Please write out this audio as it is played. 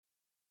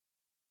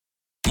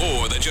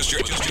just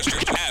your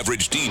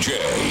average DJ.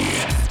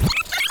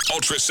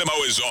 Ultra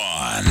SImmo is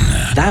on.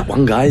 That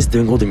one guy's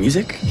doing all the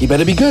music. He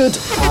better be good.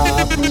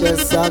 Here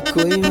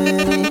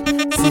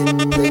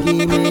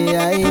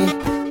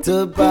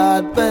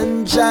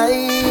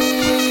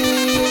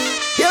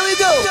we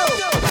go.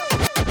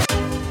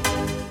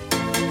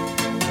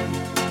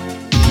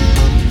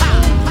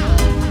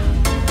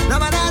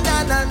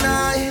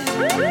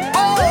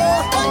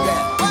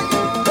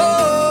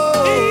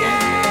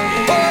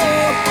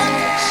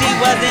 She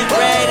wasn't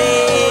ready.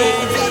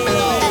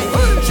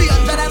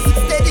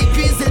 360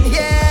 degrees in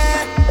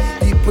here.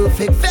 The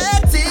perfect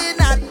fitting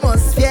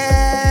atmosphere.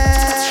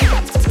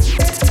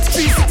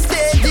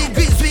 360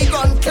 degrees we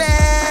gone clear.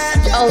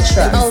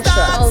 Ultra.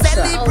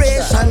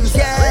 Celebrations,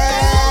 yeah.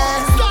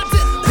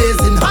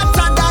 Blazing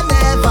hotter than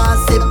ever.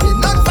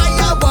 Sipping on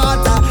fire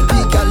water. The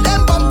girl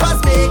them bumpers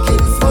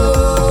making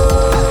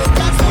smoke.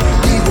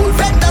 The whole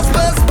vendors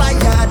burst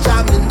fire.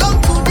 Jamming down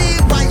to the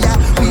wire.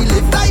 We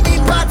live by the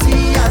party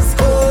as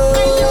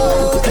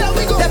code.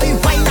 Then we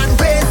wine and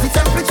raise the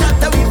temperature.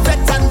 Then we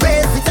flex and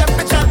raise the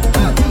temperature.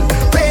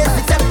 Raise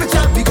the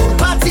temperature. We go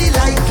party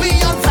like we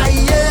on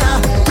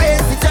fire.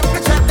 Raise the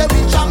temperature. Then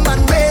we jam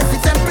and raise the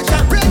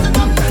temperature.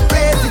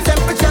 Raise the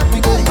temperature. We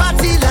go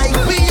party like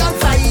we on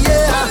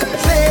fire.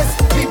 Place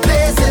we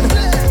blazing.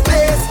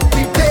 Place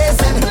we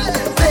blazing.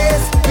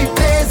 Place we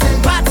blazing.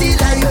 Party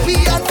like we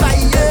on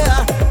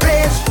fire.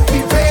 Rage we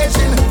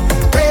raging.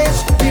 Rage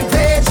we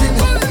raging.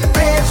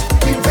 Rage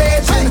we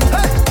raging.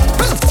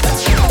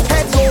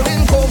 Head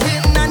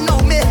going, and now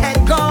me head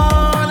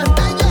gone.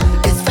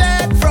 It's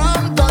fed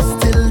from dusk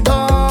till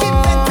dawn.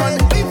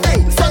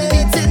 Sun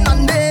beating on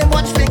me,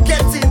 watch me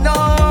getting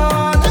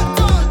on.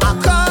 I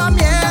come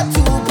here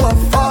to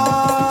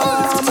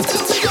perform.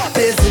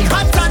 Blazing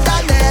hotter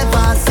than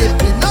ever,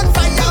 sipping on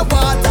fire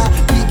water.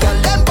 We got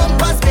them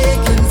bumpers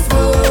making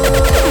smoke.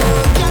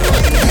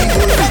 The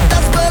whole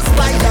vendors burst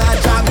fire,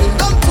 jamming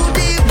down to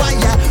the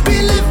wire. We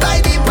live by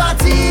the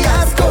party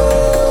as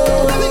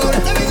code.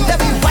 Then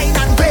we wine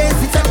and raise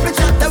the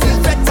temperature. Then we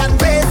flex and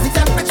raise the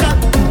temperature.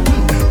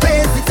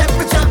 Raise the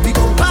temperature. We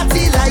go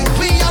party like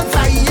we on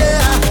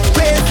fire.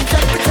 Raise the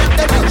temperature.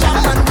 Then we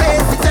jump and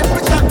raise the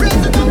temperature.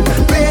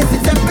 Raise the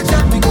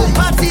temperature. We go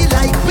party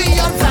like we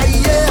on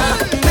fire.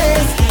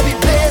 Place we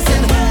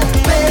blazing.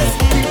 Place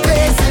we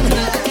blazing.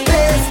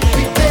 Place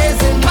we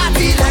blazing.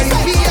 Party like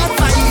we on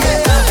fire.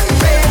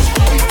 Rage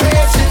we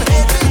raging.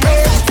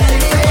 Rage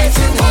we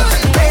raging.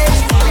 Rage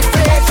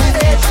we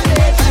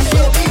raging.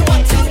 Show me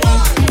what you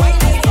want.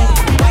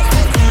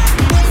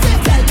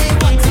 Tell me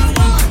what you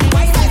want.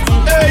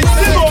 Hey,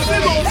 SImmo.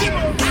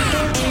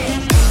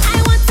 I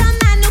want a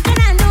man who can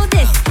handle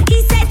this. He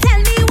said, tell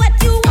me what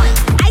you want.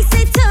 I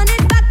said, turn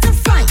it back to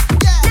front.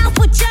 Now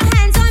put your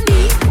hands on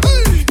me.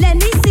 Let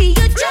me see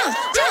you jump,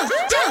 jump,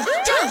 jump,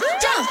 jump,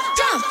 jump,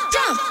 jump,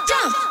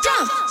 jump,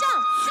 jump, jump.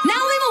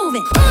 Now we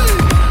moving.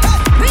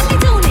 Bring me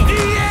to it.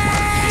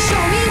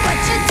 Show me what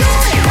you're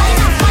doing. Wind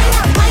up, wind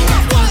up, wind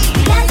up.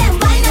 Tell them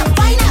wind up,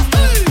 wind up.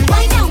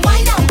 Wind up,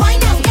 wind up,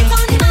 wind up. Get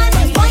on the man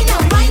and wind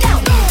up, wind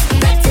up.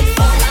 Let it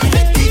fall and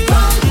hit the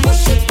ground.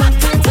 Push it back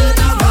and turn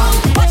around.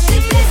 Watch the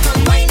place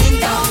come winding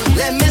down.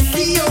 Let me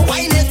see you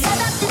wind it. Set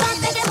up the band,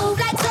 make it move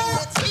like so.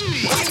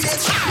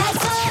 Like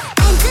so.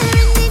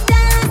 Entering the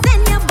dance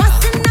and you're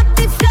busting up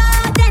the floor.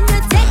 Then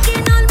you're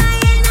taking all my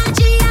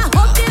energy. I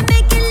hope you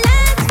make it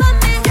last for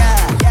me.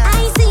 I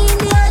ain't seeing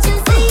the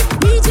urgency.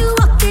 Need you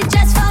walk it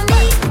just for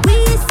me. We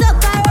suck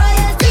our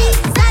royalty.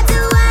 Start to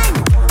wine.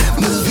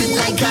 Move it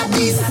like a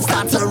beast.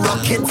 Start to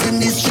rock it in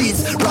the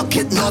streets. Rock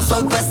it north,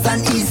 south, west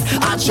and east.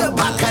 Arch your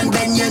back and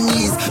bend your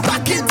knees.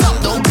 Back it up,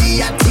 don't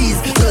be a tease.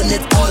 Turn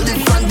it all in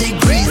front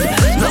degrees.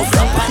 Now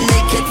stop and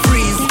make it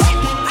freeze.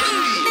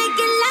 Make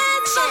it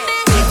last for me.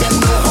 Make them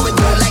know how it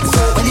go like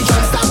so. When the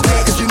drums start play,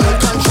 it's remote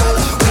control.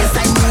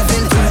 Waistline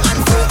moving to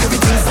and fro.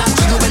 Everything starts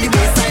to when the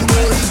bassline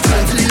roll.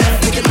 Turn to the left,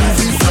 make it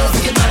moving slow.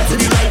 Make it back to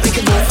the right, make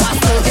it go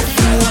faster. Get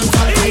through on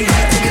top, I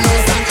right, take it low,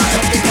 start mash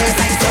up the place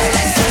like so,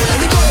 like so. Let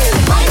me go.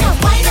 Wind up,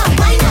 wind up,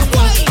 wind up.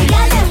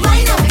 Girl, them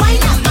wind up,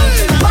 wind up.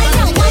 Wind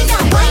up, wind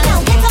up, wind up.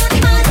 Get on the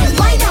man and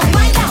wind up,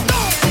 wind up.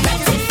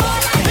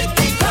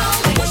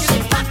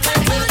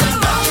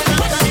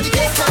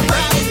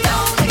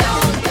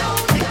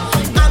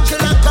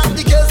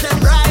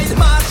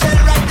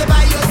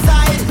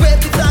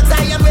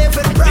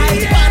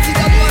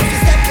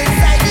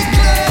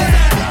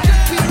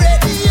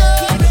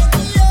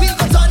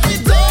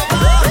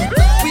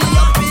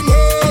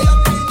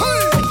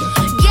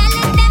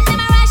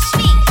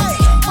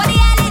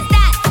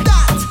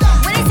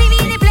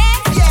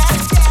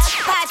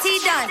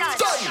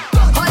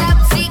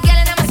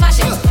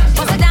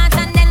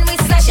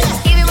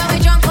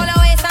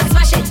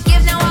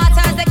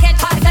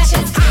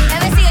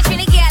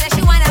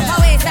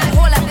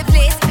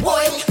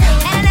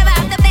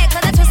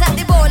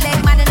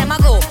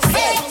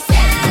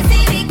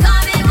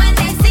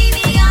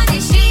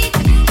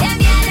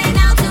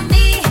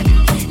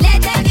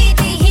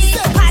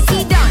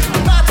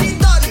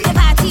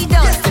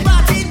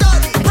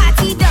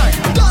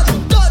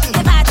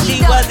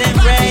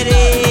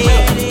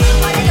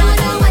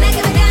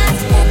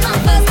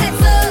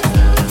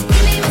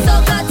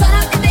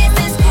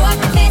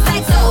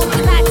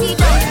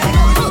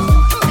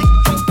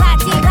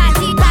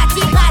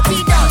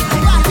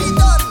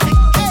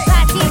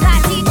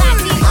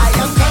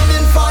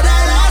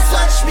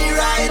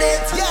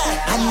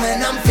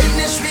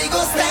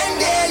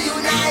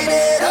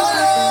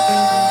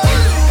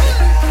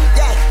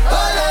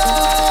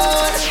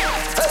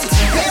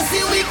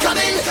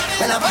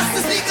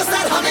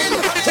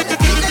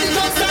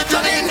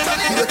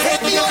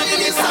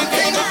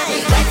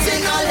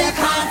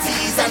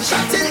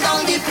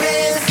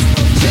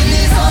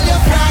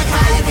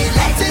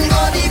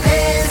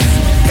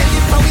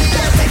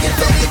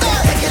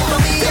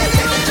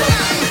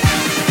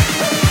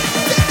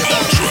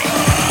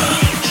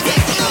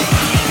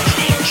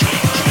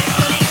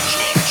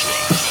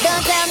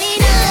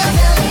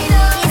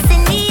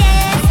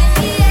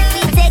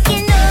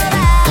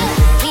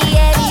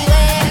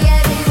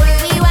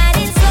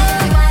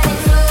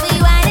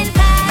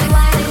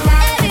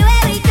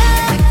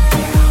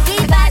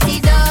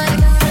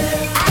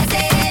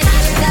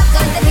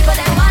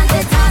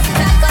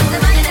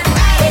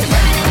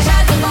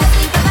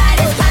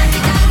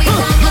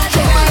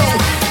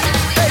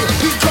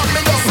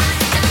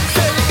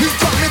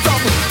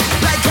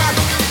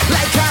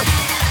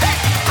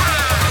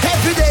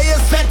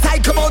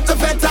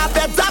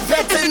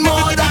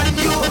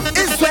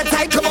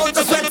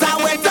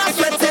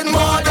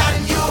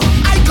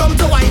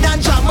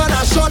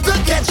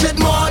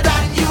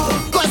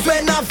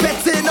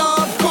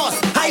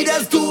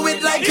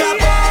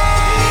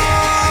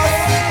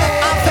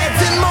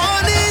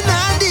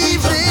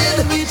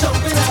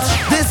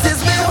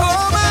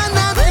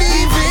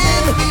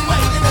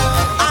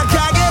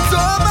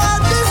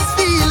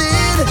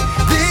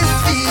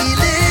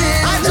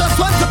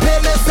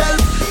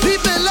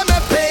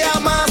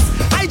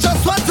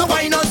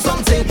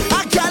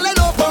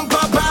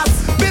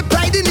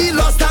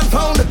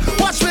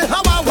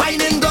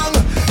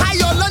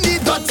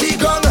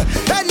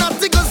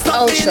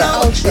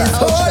 now this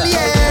whole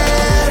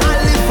year. I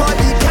live for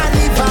the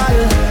carnival,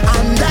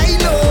 and I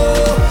know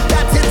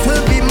that it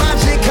will be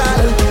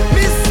magical.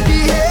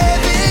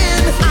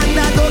 Misbehaving, and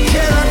I don't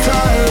care at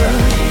all.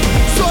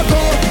 So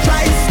don't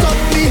try stop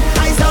me,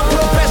 I'm a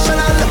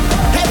professional.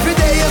 Every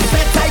day is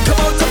sweat, I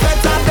come out to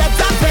better,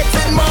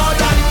 sweating more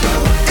than.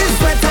 It's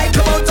sweat, I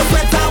come out to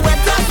wetter,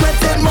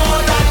 sweating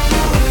more than.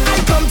 I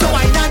come to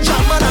wine and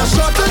jam and I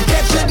short to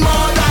catch it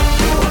more than.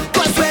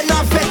 Cause when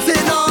I'm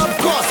fetting, of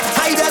course,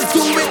 I just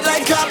do it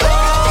like a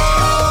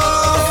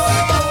boss.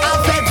 I'm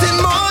fetting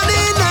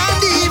morning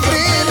and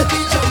evening.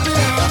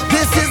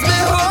 This is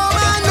my home,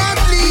 I'm not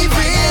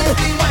leaving.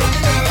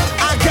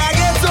 I can't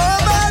get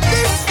over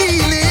this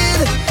feeling.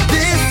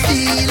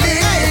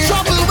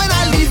 Trouble when I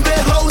leave my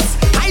house.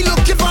 I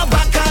looking for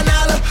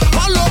bacchanal.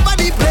 All over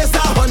the place I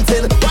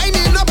hunting.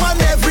 Winding up on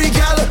every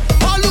girl.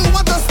 All who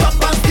want to stop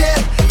and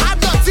stare. I'm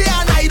dirty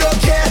and I don't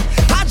care.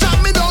 I drop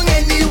me down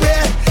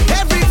anywhere.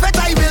 Every fete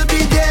I will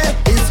be there.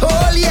 This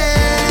whole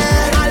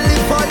year I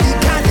live for the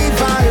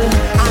carnival,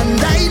 and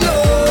I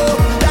know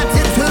that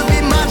it will be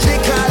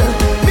magical.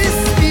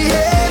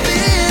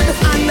 Misbehaving,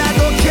 and I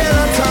don't care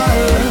at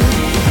all.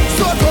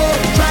 So don't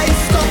try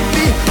stop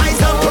me,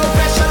 I'm a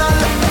professional.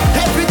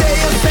 Every day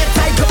is sweat,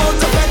 I come out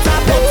to better,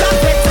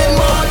 sweating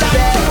more than.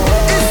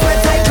 It's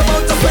sweat, I come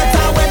out to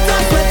wetter,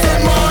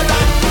 sweating more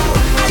than.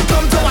 I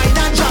come to wine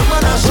and jam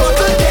and I show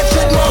to catch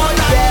it more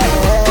than.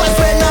 Cause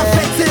when I'm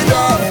fetting,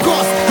 of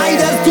course, I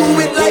just do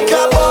it like a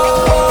boss.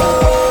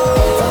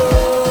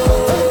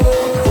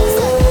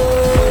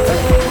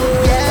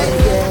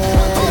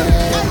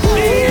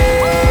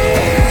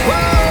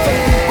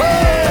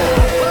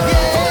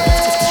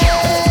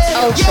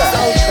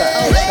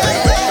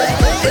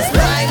 It's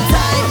prime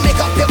time, make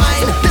up your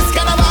mind. This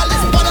carnival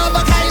is one of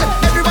a kind.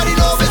 Everybody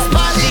knows it's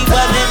party She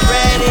wasn't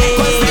ready.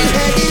 Cause we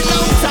heading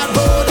out the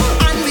road,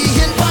 and we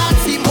in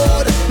party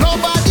mode.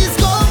 Nobody's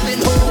going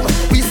home,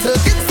 we still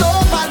get so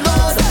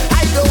overload.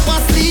 I don't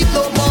want sleep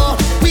no more,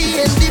 we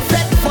in the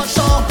bed for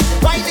sure.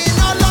 Whining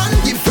all on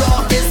the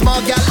floor, it's more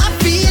girl I'm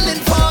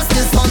feeling for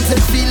this haunted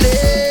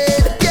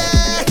feeling.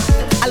 Yeah,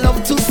 I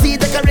love to see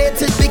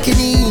decorated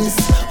bikinis.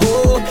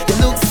 Oh, they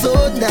look so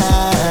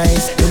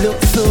nice,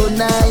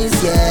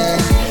 yeah.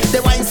 They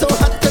wine so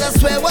hot that I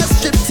swear was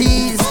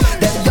striptease.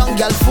 Them young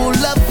girl full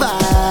of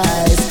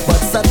vibes, but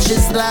such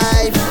is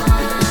life.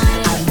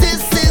 And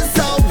this is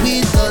how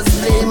we does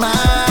play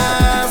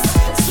mass.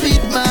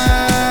 Sweet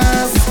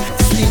mass,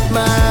 sweet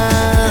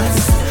mass.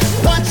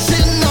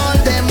 Watching all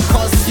them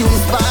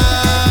costumes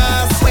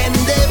pass. When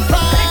they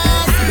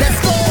pass, let's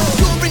go.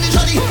 You bring the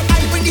jolly, I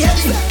bring the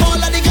heavy. All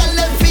of the girls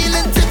them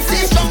feeling tipsy.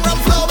 Strong rum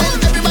flowing,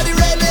 everybody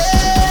ready.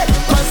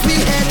 Cause we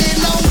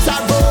heading out the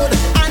road,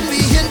 and we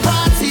in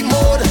party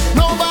mode.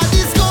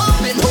 Nobody's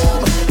going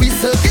home, we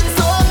still get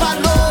so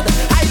overload.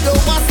 I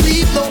don't want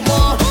sleep no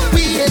more,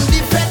 we in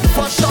the bed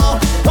for sure.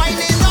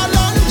 Whining all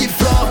on the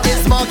floor,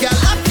 it's more girl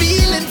I'm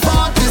feeling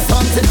for this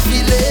haunted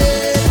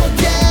feeling.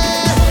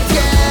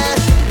 Yeah,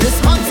 this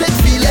haunted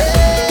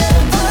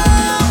feeling.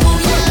 Oh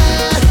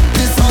yeah,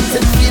 this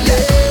haunted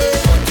feeling.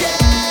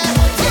 Yeah,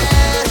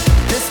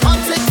 this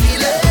haunted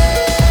feeling.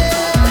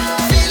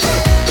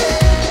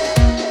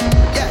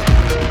 Yeah.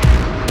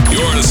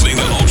 You're listening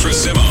to Ultra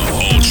Simmo.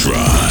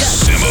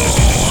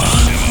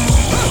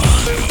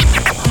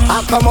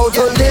 I come out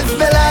to live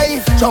my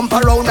life, jump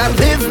around and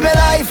live my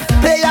life,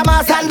 play a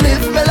mass and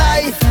live my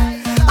life.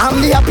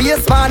 I'm the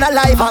happiest man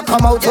alive. I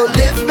come out to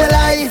live my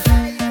life,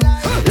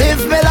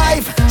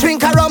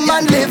 drink a rum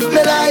and live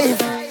my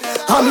life.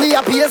 I'm the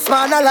happiest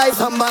man alive.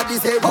 Somebody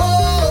say,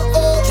 oh,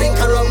 oh, drink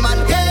a rum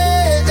and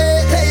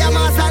play a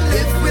mass and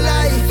live my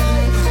life.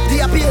 The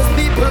happiest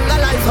people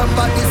alive.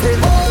 Somebody say,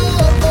 oh,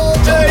 oh,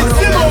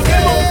 jump around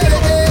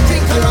and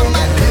drink a rum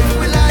and live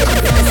my life. The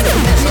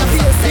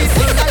happiest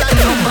people alive.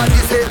 Somebody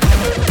say,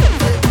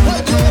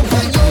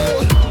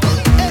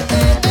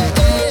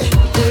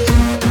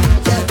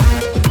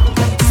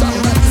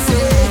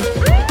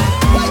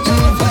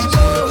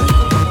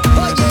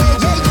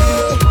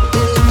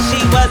 She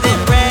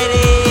wasn't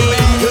ready.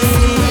 you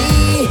see me,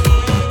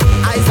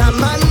 I's a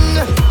man,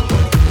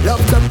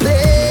 love to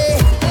play,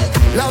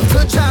 love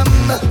to jam.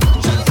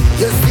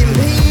 You see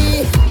me,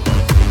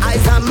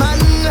 I's a man,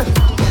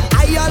 I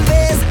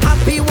always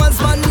happy once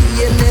money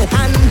in the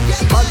hand.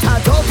 But I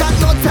don't got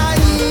no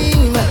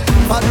time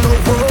for no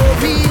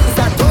worries.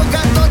 I don't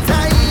got no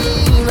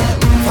time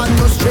for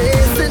no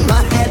stress in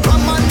my head.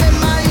 I'm on my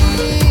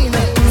mind,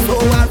 so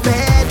I'm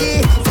ready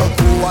to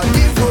go on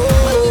the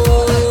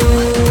road.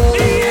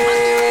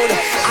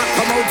 I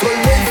come out to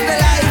live my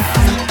life,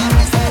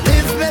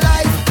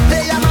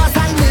 play a mass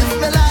and live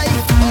my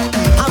life.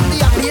 I'm the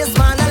happiest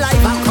man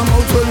alive. I come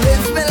out to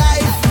live my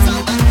life,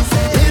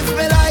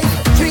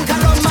 drink a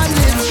rum and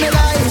live my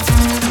life.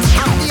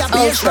 I'm the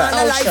happiest man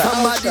alive.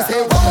 Somebody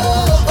say, oh, oh,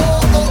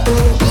 oh, oh,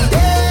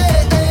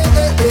 yeah,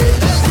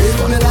 live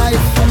my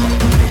life,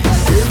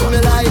 live my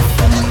life.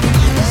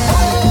 Oh,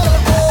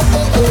 oh,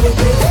 oh, oh,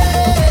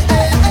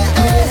 yeah,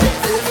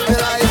 live my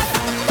life.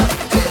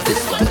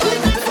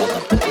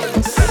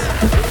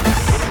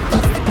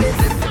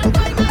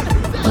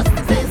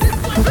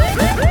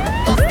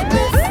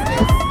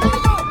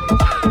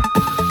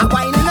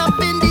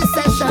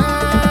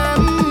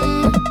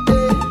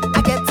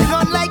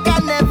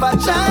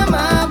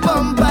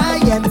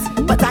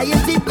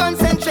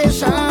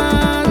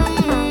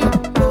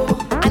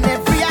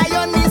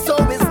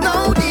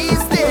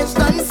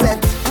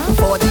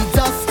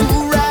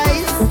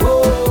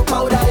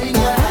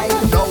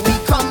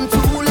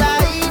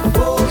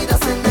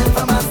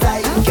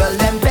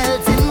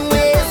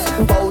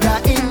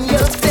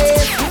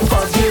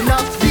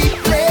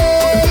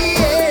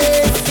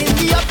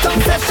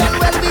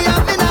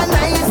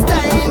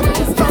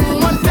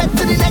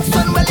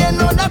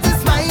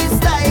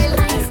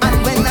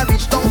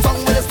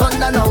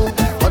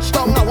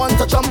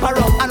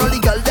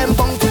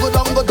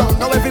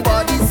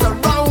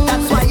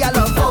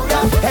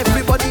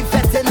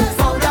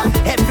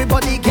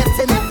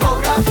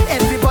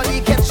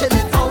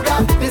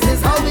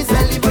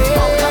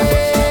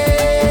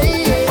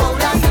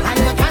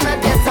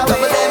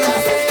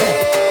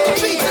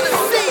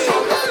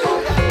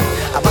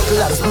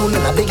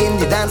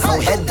 dance, now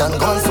head done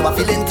gone, so I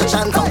feeling to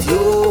chant out you.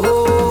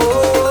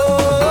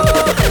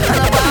 And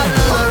a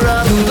bottle of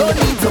rum. You don't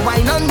need to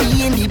wine on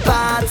me in the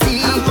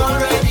party. I'm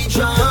already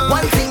drunk.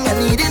 One thing I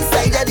need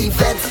inside of the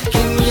feds,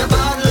 give me a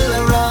bottle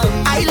of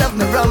rum. I love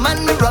me rum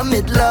and me rum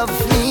it love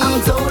me.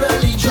 I'm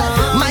totally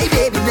drunk. My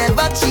baby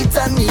never cheat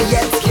on me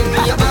yet. Give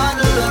me a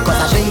bottle of rum.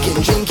 Cause I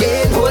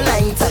drinking whole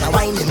night, and I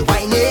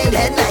whining,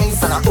 head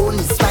nice, and I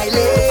only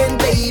smiling,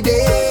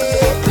 baby.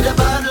 With a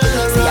bottle of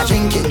rum. See I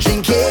drinking,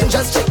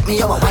 just check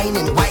me out,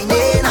 whining.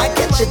 I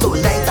catch it all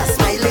night, I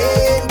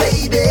smiling,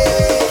 baby.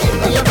 Give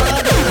me a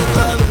bottle of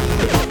rum.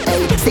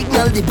 Hey,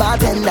 signal the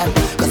bartender,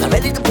 cause I'm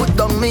ready to put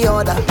down my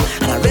order,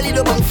 and I'm ready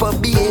to bunk for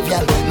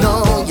behavior.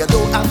 No, you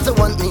don't have to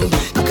want me.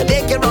 You can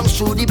take your wrongs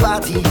through the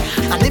party,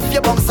 and if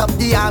you bounce up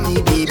the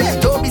army, baby,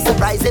 don't be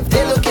surprised if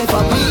they're looking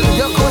for me.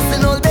 You're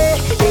coasting all day,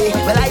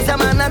 but I's a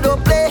man I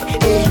don't play.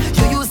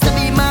 You used to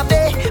be my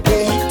baby.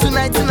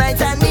 Tonight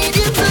I need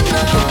you to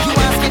know. You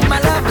ask if my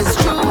love is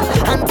true,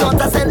 and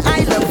thought I said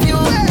I love you,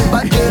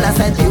 but girl I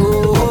said you.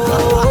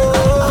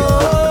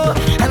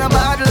 And a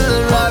bottle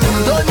of rum. You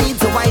don't need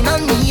to wine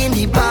on me in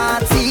the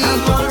party.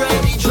 I'm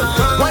already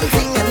drunk. One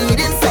thing I need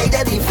inside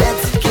of the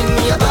feds, give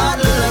me a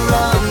bottle of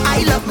rum.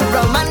 I love me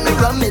rum and me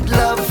rum it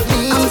love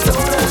me. I'm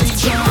totally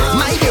drunk.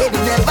 My baby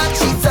never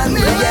cheats on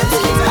me yet.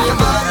 Give me a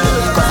bottle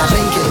of rum. Cause I'm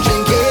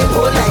drinking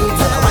whole night,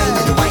 and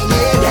I'm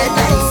whining, head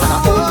nice, and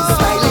I'm always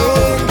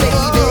smiling,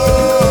 baby.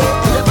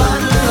 With a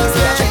bottle of rum.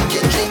 See I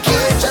drinking,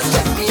 just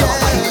check me out,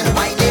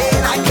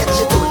 whining. I catch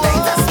it all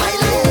night, I'm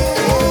smiling.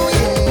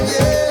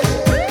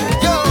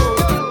 Yo,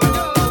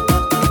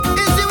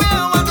 is the way I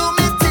want to do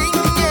me thing,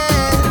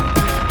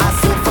 yeah. I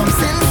saw from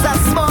since I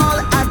small,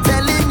 I'm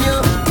telling you,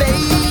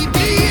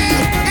 baby.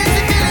 Is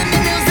the feeling the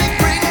music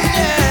bring,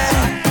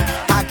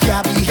 yeah. I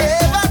can't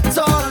behave at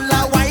all,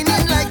 I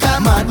whining like a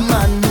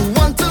madman. Who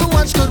want to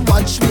watch could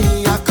watch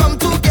me. I come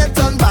to get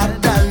on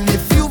bad, and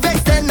if you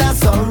vex then I'm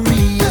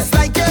sorry. It's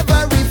like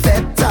every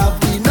fet have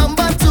the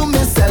number to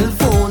my cell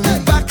phone.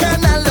 Back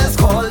and let's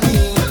call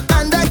me,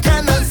 and I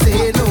cannot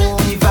say no.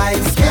 The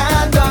vibes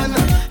can't done,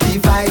 the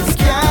vibes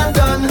can't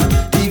done,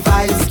 the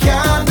vibes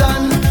can't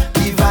done,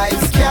 the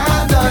vibes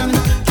can't done,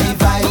 the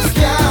vibes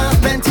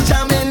can't. Plenty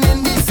jamming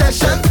in the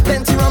session,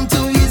 plenty rum to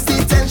ease the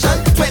tension.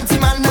 20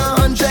 man,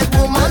 100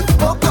 woman,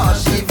 oh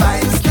gosh, the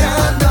vibes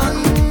can't done,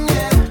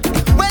 yeah.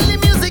 Well, the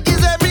music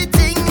is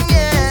everything,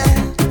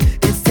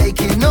 yeah. It's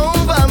taking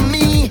over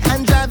me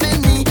and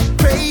driving me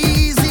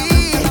crazy,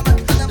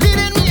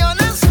 leading me on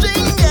a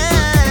string,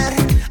 yeah.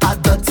 I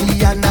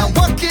dirty and I'm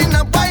walking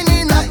up,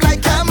 winding up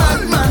like a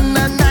madman,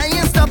 and I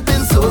ain't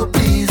stopping, so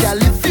please,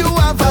 girl, if you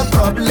have a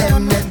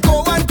problem, then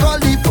go and call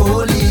the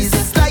police.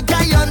 It's like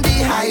I on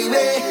the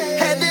highway,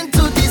 heading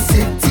to the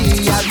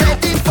city. I'm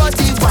ready for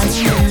the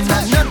whining,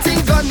 and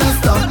nothing gonna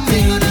stop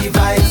me. The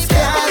vibes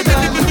can't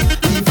done,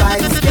 the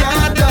vibes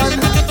can't done,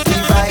 the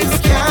vibes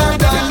can't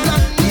done,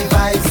 the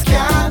vibes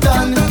can't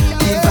done,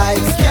 the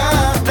vibes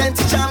can't.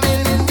 Plenty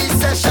jamming in the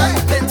session,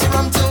 plenty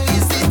rum to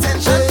ease the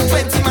tension.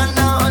 20 man,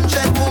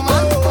 100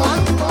 woman.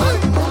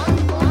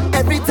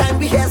 Every time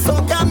we hear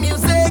soca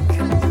music,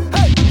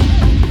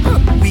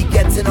 we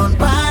getting on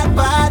bad,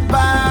 bad,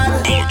 bad.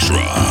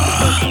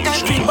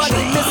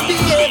 Everybody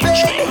misbehaving.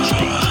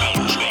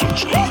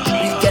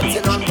 We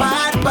getting on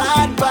bad,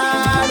 bad,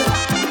 bad.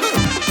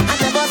 I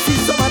never see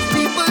so much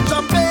people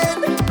jumping.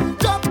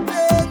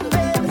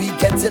 We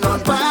getting on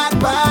bad,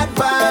 bad,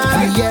 bad.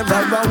 Every year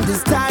around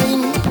this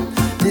time,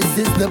 this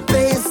is the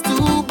place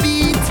to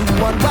be, to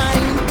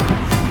unwind.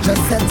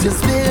 Just set your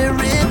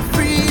spirit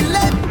free,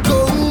 let go.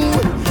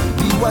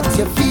 Be what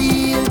you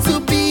feel to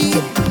be.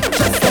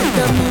 Just let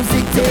the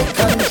music take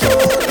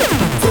control.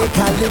 Take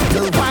a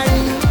little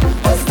wine,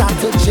 or start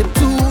to chip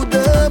to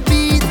the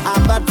beat.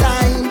 Have a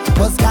time,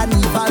 'cause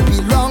carnival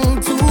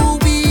belong to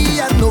we,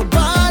 and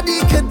nobody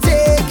could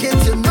take it.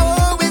 You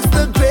know it's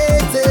the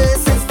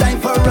greatest. It's time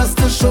for us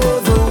to show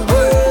the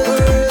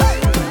world.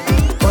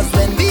 'Cause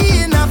when we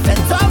in a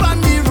fence or on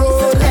the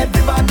road,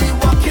 everybody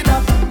walking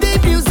up. The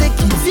music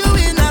keeps you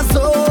in a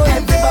zone.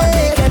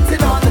 Everybody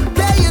getting on,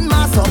 playing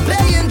mass or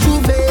playing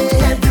juve.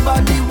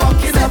 Everybody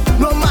walking up,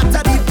 no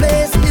matter the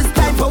place. It's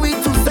time for we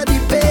to set the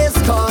pace.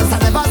 'Cause I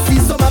never see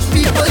so much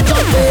people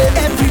jumping.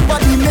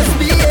 Everybody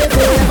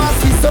misbehaving. Never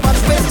see so much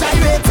waste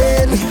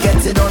gyrating. We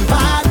getting on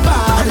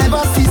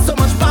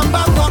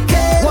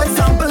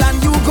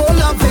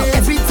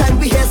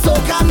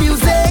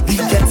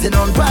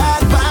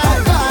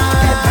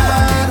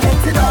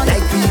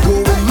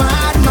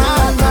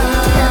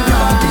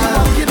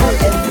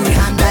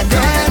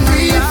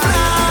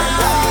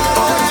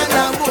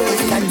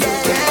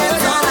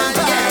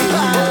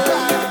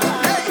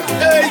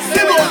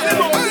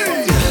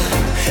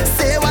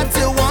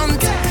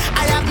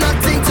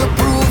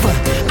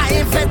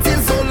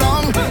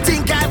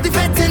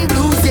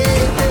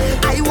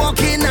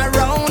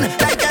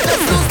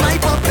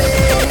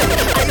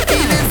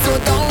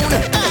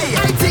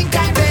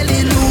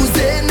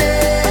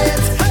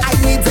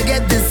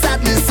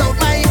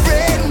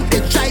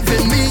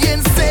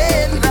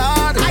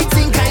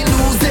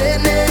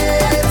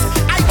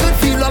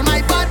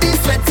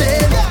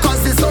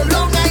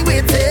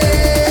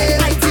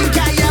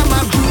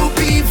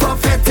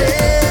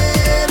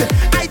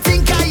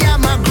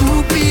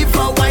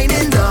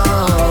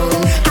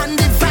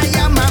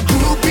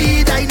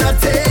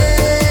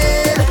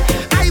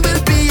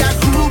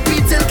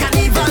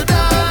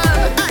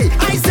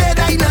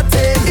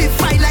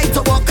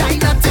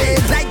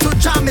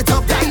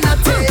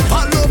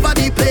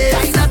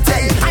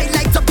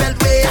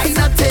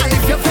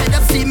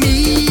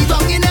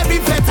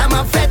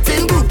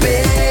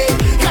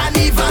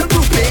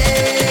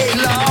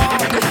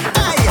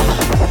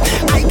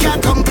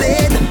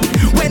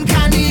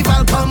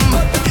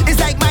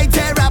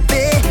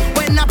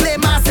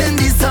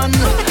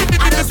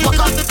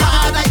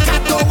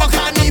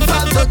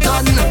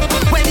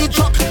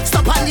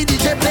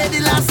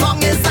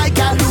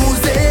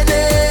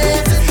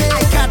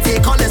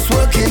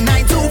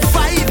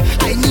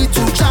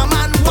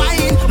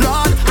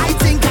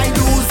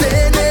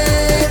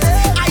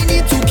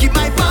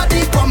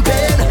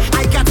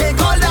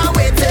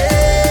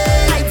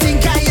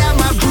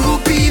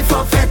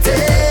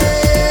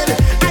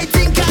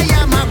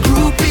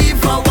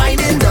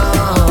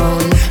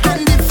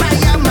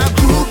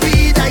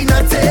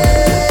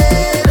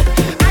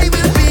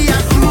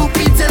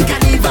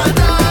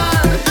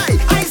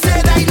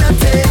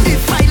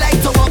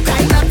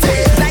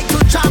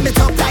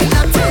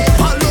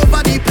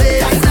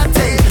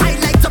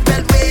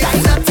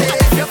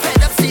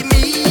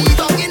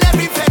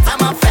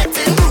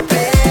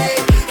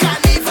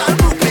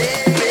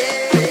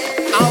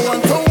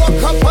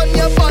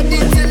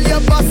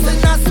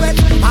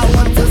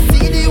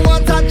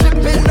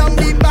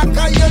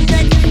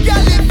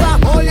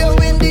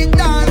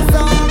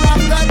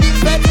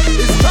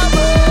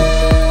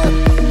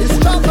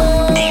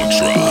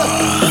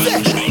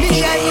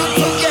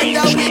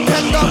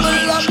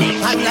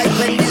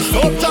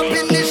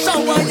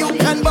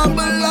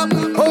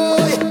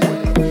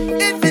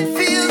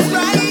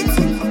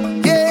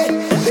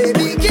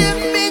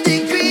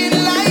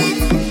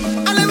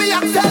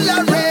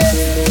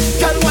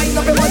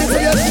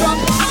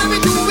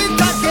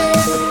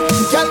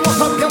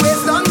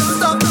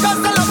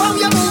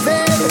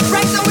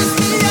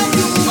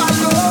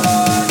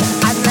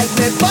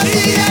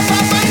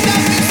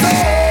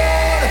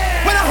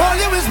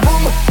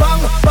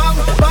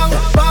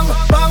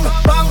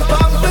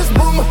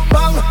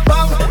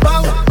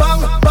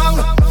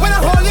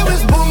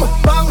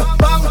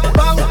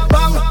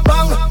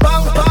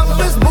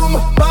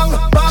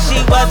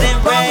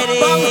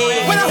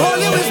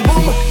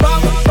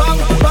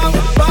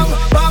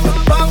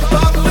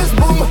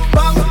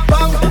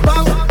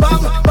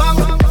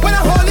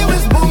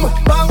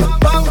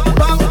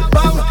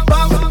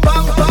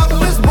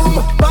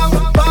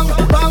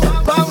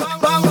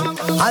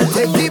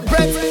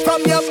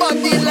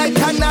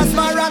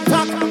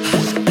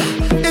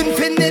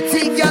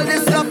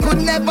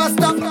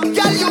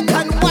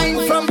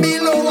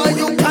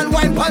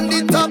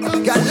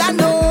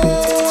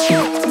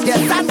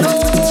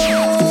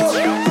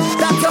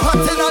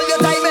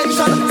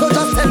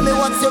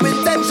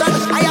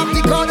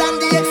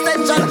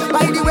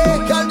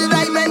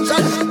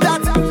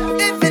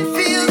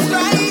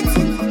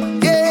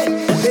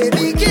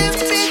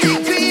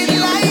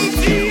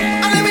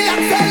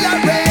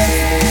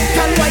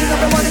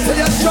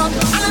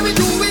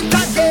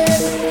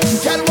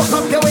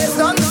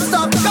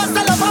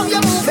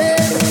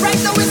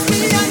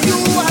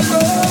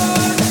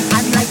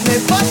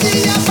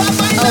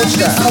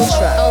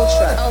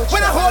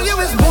When I hold you,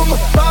 it's boom,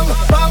 bang,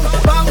 bang,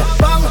 bang,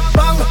 bang,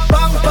 bang,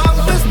 bang, bang.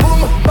 It's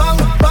boom, bang,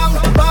 bang,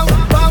 bang,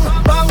 bang,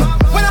 bang.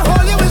 When I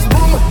hold you, it's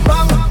boom,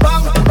 bang,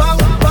 bang, bang,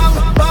 bang,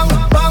 bang,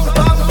 bang,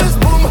 bang. It's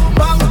boom,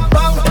 bang,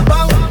 bang,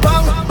 bang,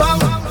 bang, bang.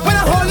 When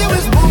I hold you,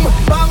 it's boom,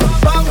 bang,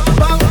 bang,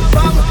 bang,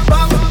 bang,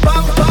 bang,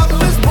 bang, bang.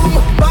 It's boom,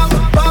 bang,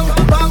 bang,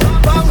 bang,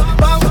 bang,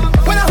 bang.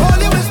 When I hold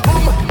you, it's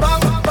boom,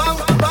 bang, bang,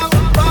 bang,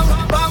 bang,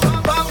 bang,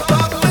 bang,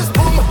 bang. It's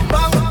boom,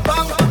 bang,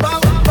 bang,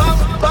 bang, bang,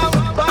 bang,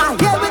 bang. I'm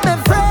here with my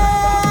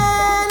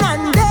friend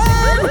and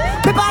them.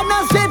 We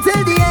partner straight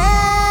till the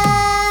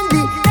end,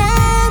 the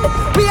end.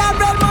 We have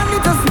real money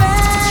to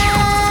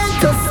spend,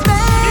 to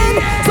spend.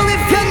 So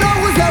if you know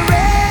who's a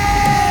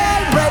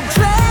real red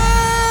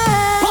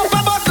trend, pop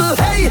a bottle,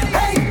 hey,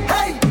 hey,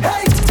 hey,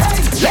 hey, hey.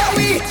 Let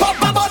me pop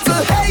a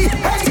bottle, hey,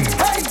 hey,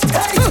 hey,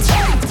 hey,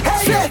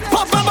 hey. Say,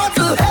 pop a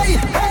bottle, hey,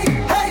 hey,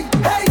 hey,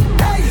 hey,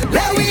 hey.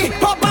 Let me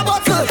pop a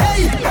bottle,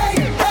 hey, hey,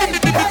 hey,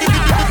 hey.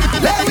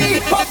 Let me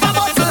pop a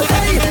bottle,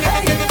 hey,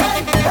 hey, hey,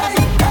 hey,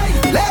 hey.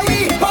 Let me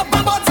pop a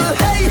bottle,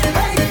 hey,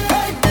 hey,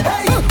 hey,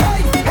 hey,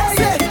 hey.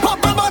 Say, pop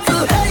a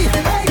bottle, hey,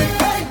 hey,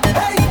 hey,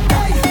 hey,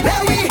 hey.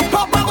 Let me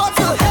pop a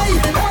bottle, hey,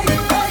 hey,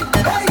 hey,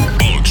 hey.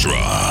 Ultra.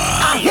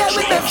 I'm here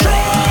with my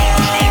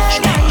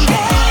friend and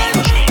them.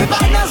 We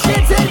partner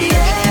straight till the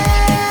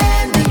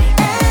end, the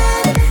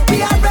end. We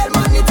have real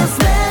money to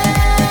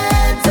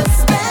spend, to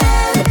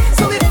spend.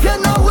 So if you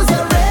know who's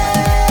a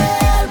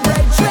real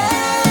red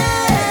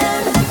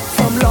trend,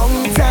 from long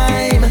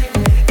time,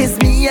 it's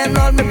me and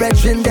all my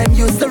brethren, them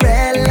used to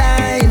red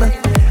lime.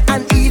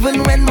 And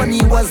even when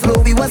money was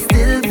low, we was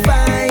still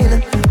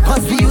fine.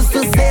 Cause we used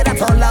to say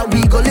that all our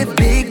we go live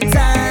big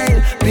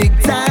time, big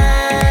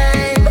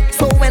time.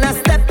 So when I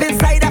step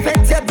inside of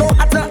it, you don't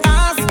have to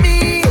ask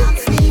me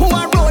who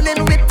I'm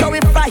rolling with or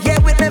if I here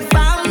with my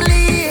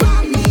family.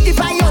 If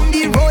I on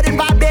the road in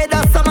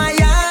Barbados or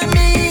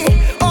Miami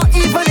or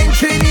even in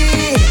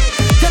Trinity,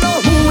 you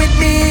know who with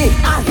me.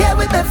 I'm here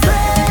with my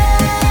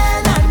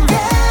friend and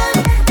them.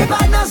 We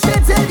partner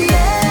straight till the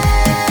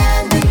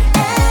end, the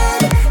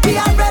end. We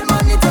have real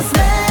money to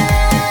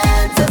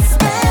spend, to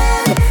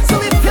spend. So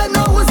if you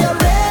know who's a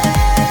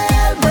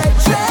real red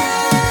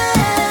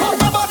trend,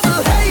 pop a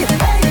bottle, hey,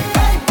 hey,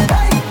 hey,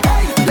 hey,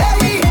 hey. Let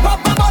me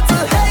pop a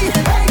bottle, hey,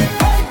 hey,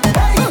 hey,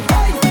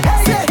 hey,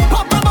 hey. Say,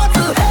 pop a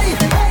bottle, hey,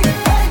 hey,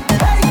 hey,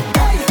 hey,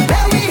 hey.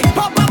 Let me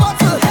pop a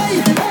bottle, hey,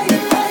 hey,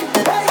 hey,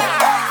 hey.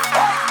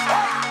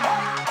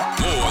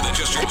 More than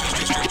just your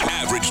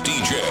average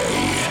DJ.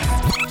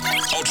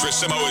 Ultra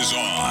SImmo is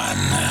on.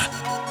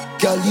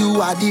 Girl,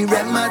 you are the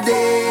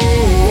remedy.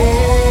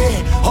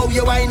 How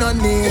you whine on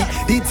me?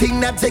 The thing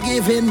that you're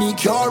giving me,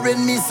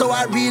 curing me, so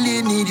I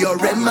really need your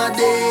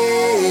remedy.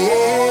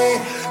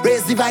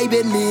 Raise the vibe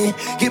in me,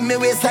 give me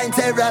waistline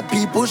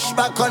therapy. Push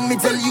back on me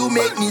till you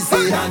make me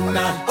say na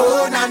na,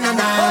 oh na na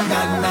na,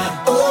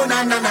 oh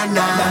na na na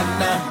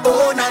na,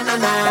 oh na na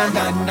na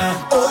na,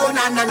 oh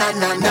na na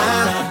na na,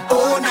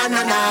 oh na na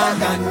na,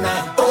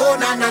 oh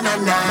na na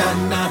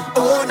na,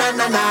 oh na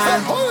na na.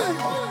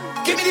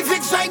 Give me the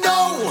fix right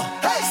now.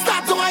 Hey,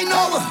 start to I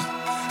know.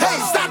 Hey,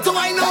 start to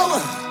I know.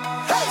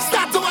 Hey,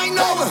 start to I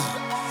know.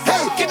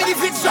 Hey, give me the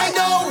fix right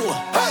now.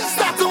 Hey,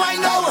 start to I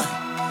know.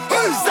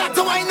 Hey, start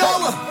to I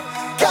know.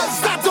 Hey,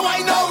 start to I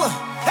know.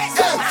 Hey,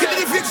 give me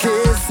the fix.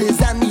 This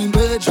is an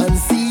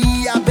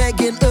emergency. I'm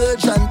begging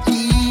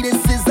urgently.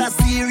 This is a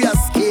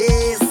serious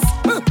case.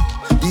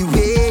 The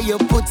way you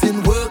put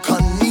in work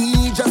on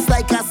me, just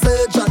like a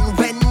surgeon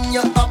when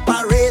you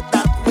operate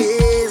that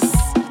waist.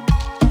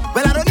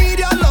 Well, I don't need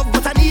your love,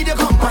 but I need your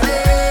company.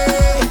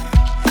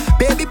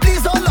 Baby,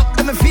 please hold up,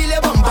 let me feel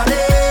your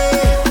company.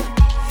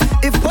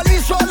 If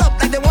police roll up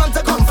like they want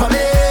to come for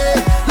me,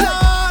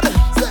 Lord,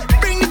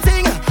 bring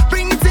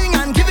the thing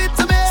and give it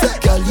to me.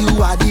 Girl,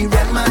 you are the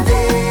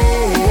remedy.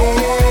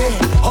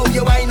 How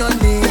you whine on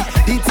me?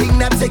 The thing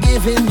that you're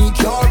giving me,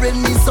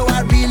 curing me, so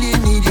I really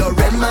need your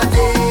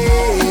remedy.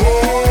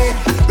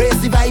 Raise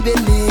the vibe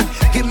in me,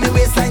 give me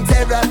waistline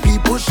therapy.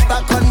 Push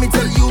back on me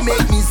till you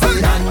make me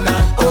say na na,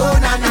 oh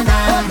na na na,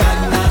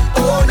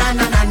 oh na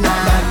na na na,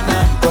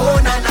 oh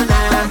na na na, oh na na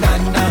na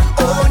na,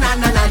 oh na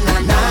na na,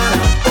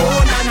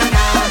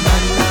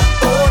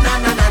 oh na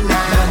na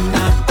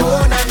na,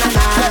 oh na na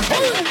na.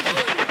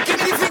 Give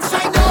me the fix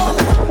right now.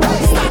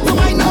 Hey, start to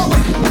I know.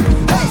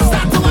 Hey,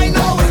 start to I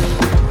know.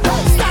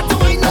 Hey, start to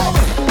I know.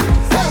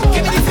 Hey,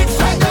 give me the fix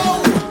right now.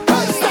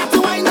 Hey, start to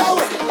I know.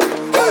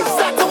 Hey,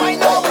 start to I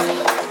know.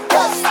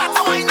 Hey, start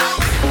to I know.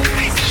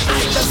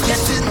 I'm just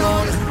getting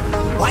on,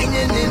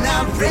 whining in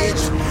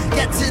average,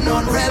 getting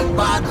on real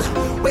bad,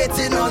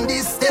 waiting on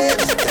this stage.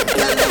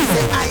 Tell them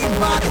say I'm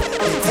bad,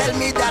 they tell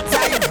me that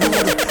I'm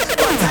good,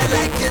 but I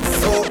like it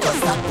so,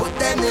 cause I put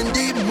them in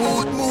the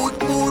mood.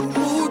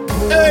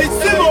 Hey,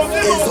 SImmo,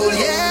 It's SImmo. all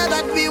yeah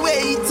that we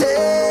waited,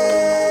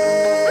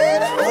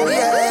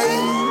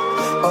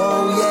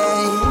 oh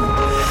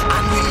yeah,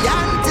 and we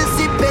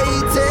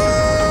anticipated.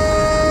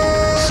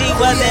 She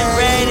wasn't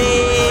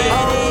ready.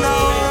 Oh no,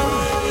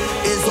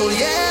 it's all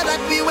yeah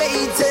that we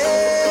waited.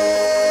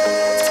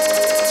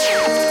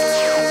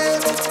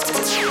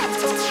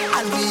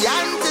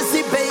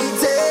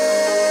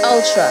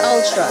 ultra,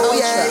 ultra, Oh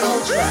yeah,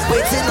 ultra.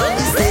 waiting on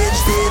the stage,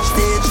 stage,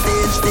 stage,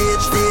 stage, stage, stage,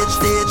 stage,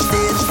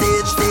 stage,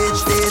 stage, stage,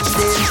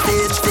 stage,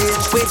 stage, stage,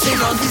 stage, waiting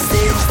on the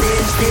stage,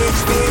 stage,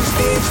 stage, stage, stage,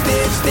 stage,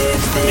 stage,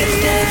 stage, stage,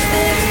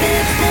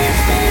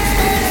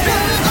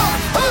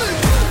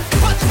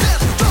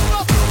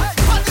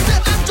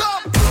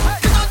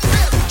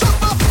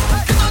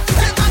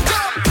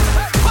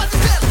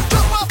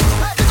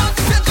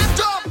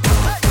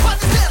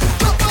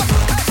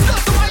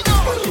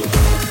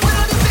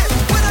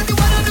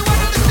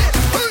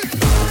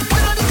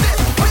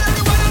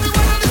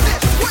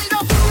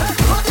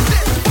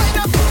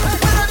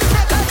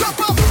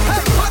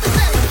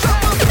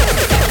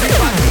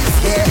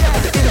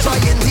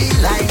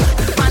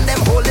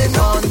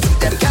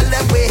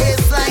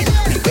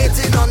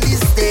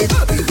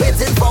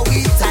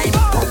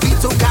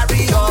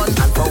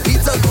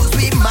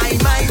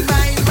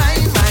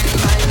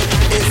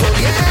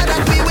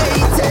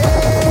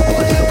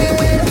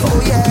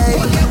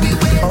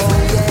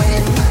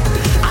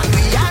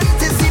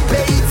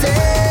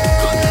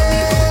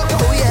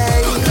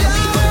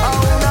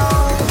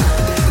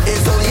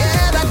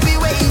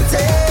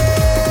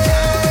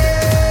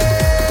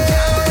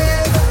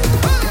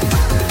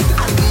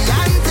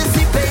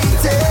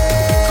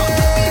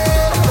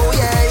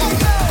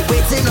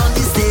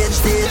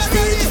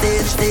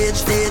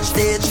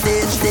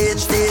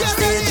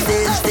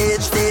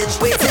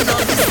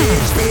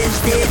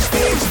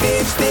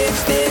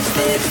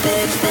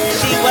 stage, stage,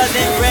 She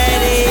wasn't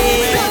ready.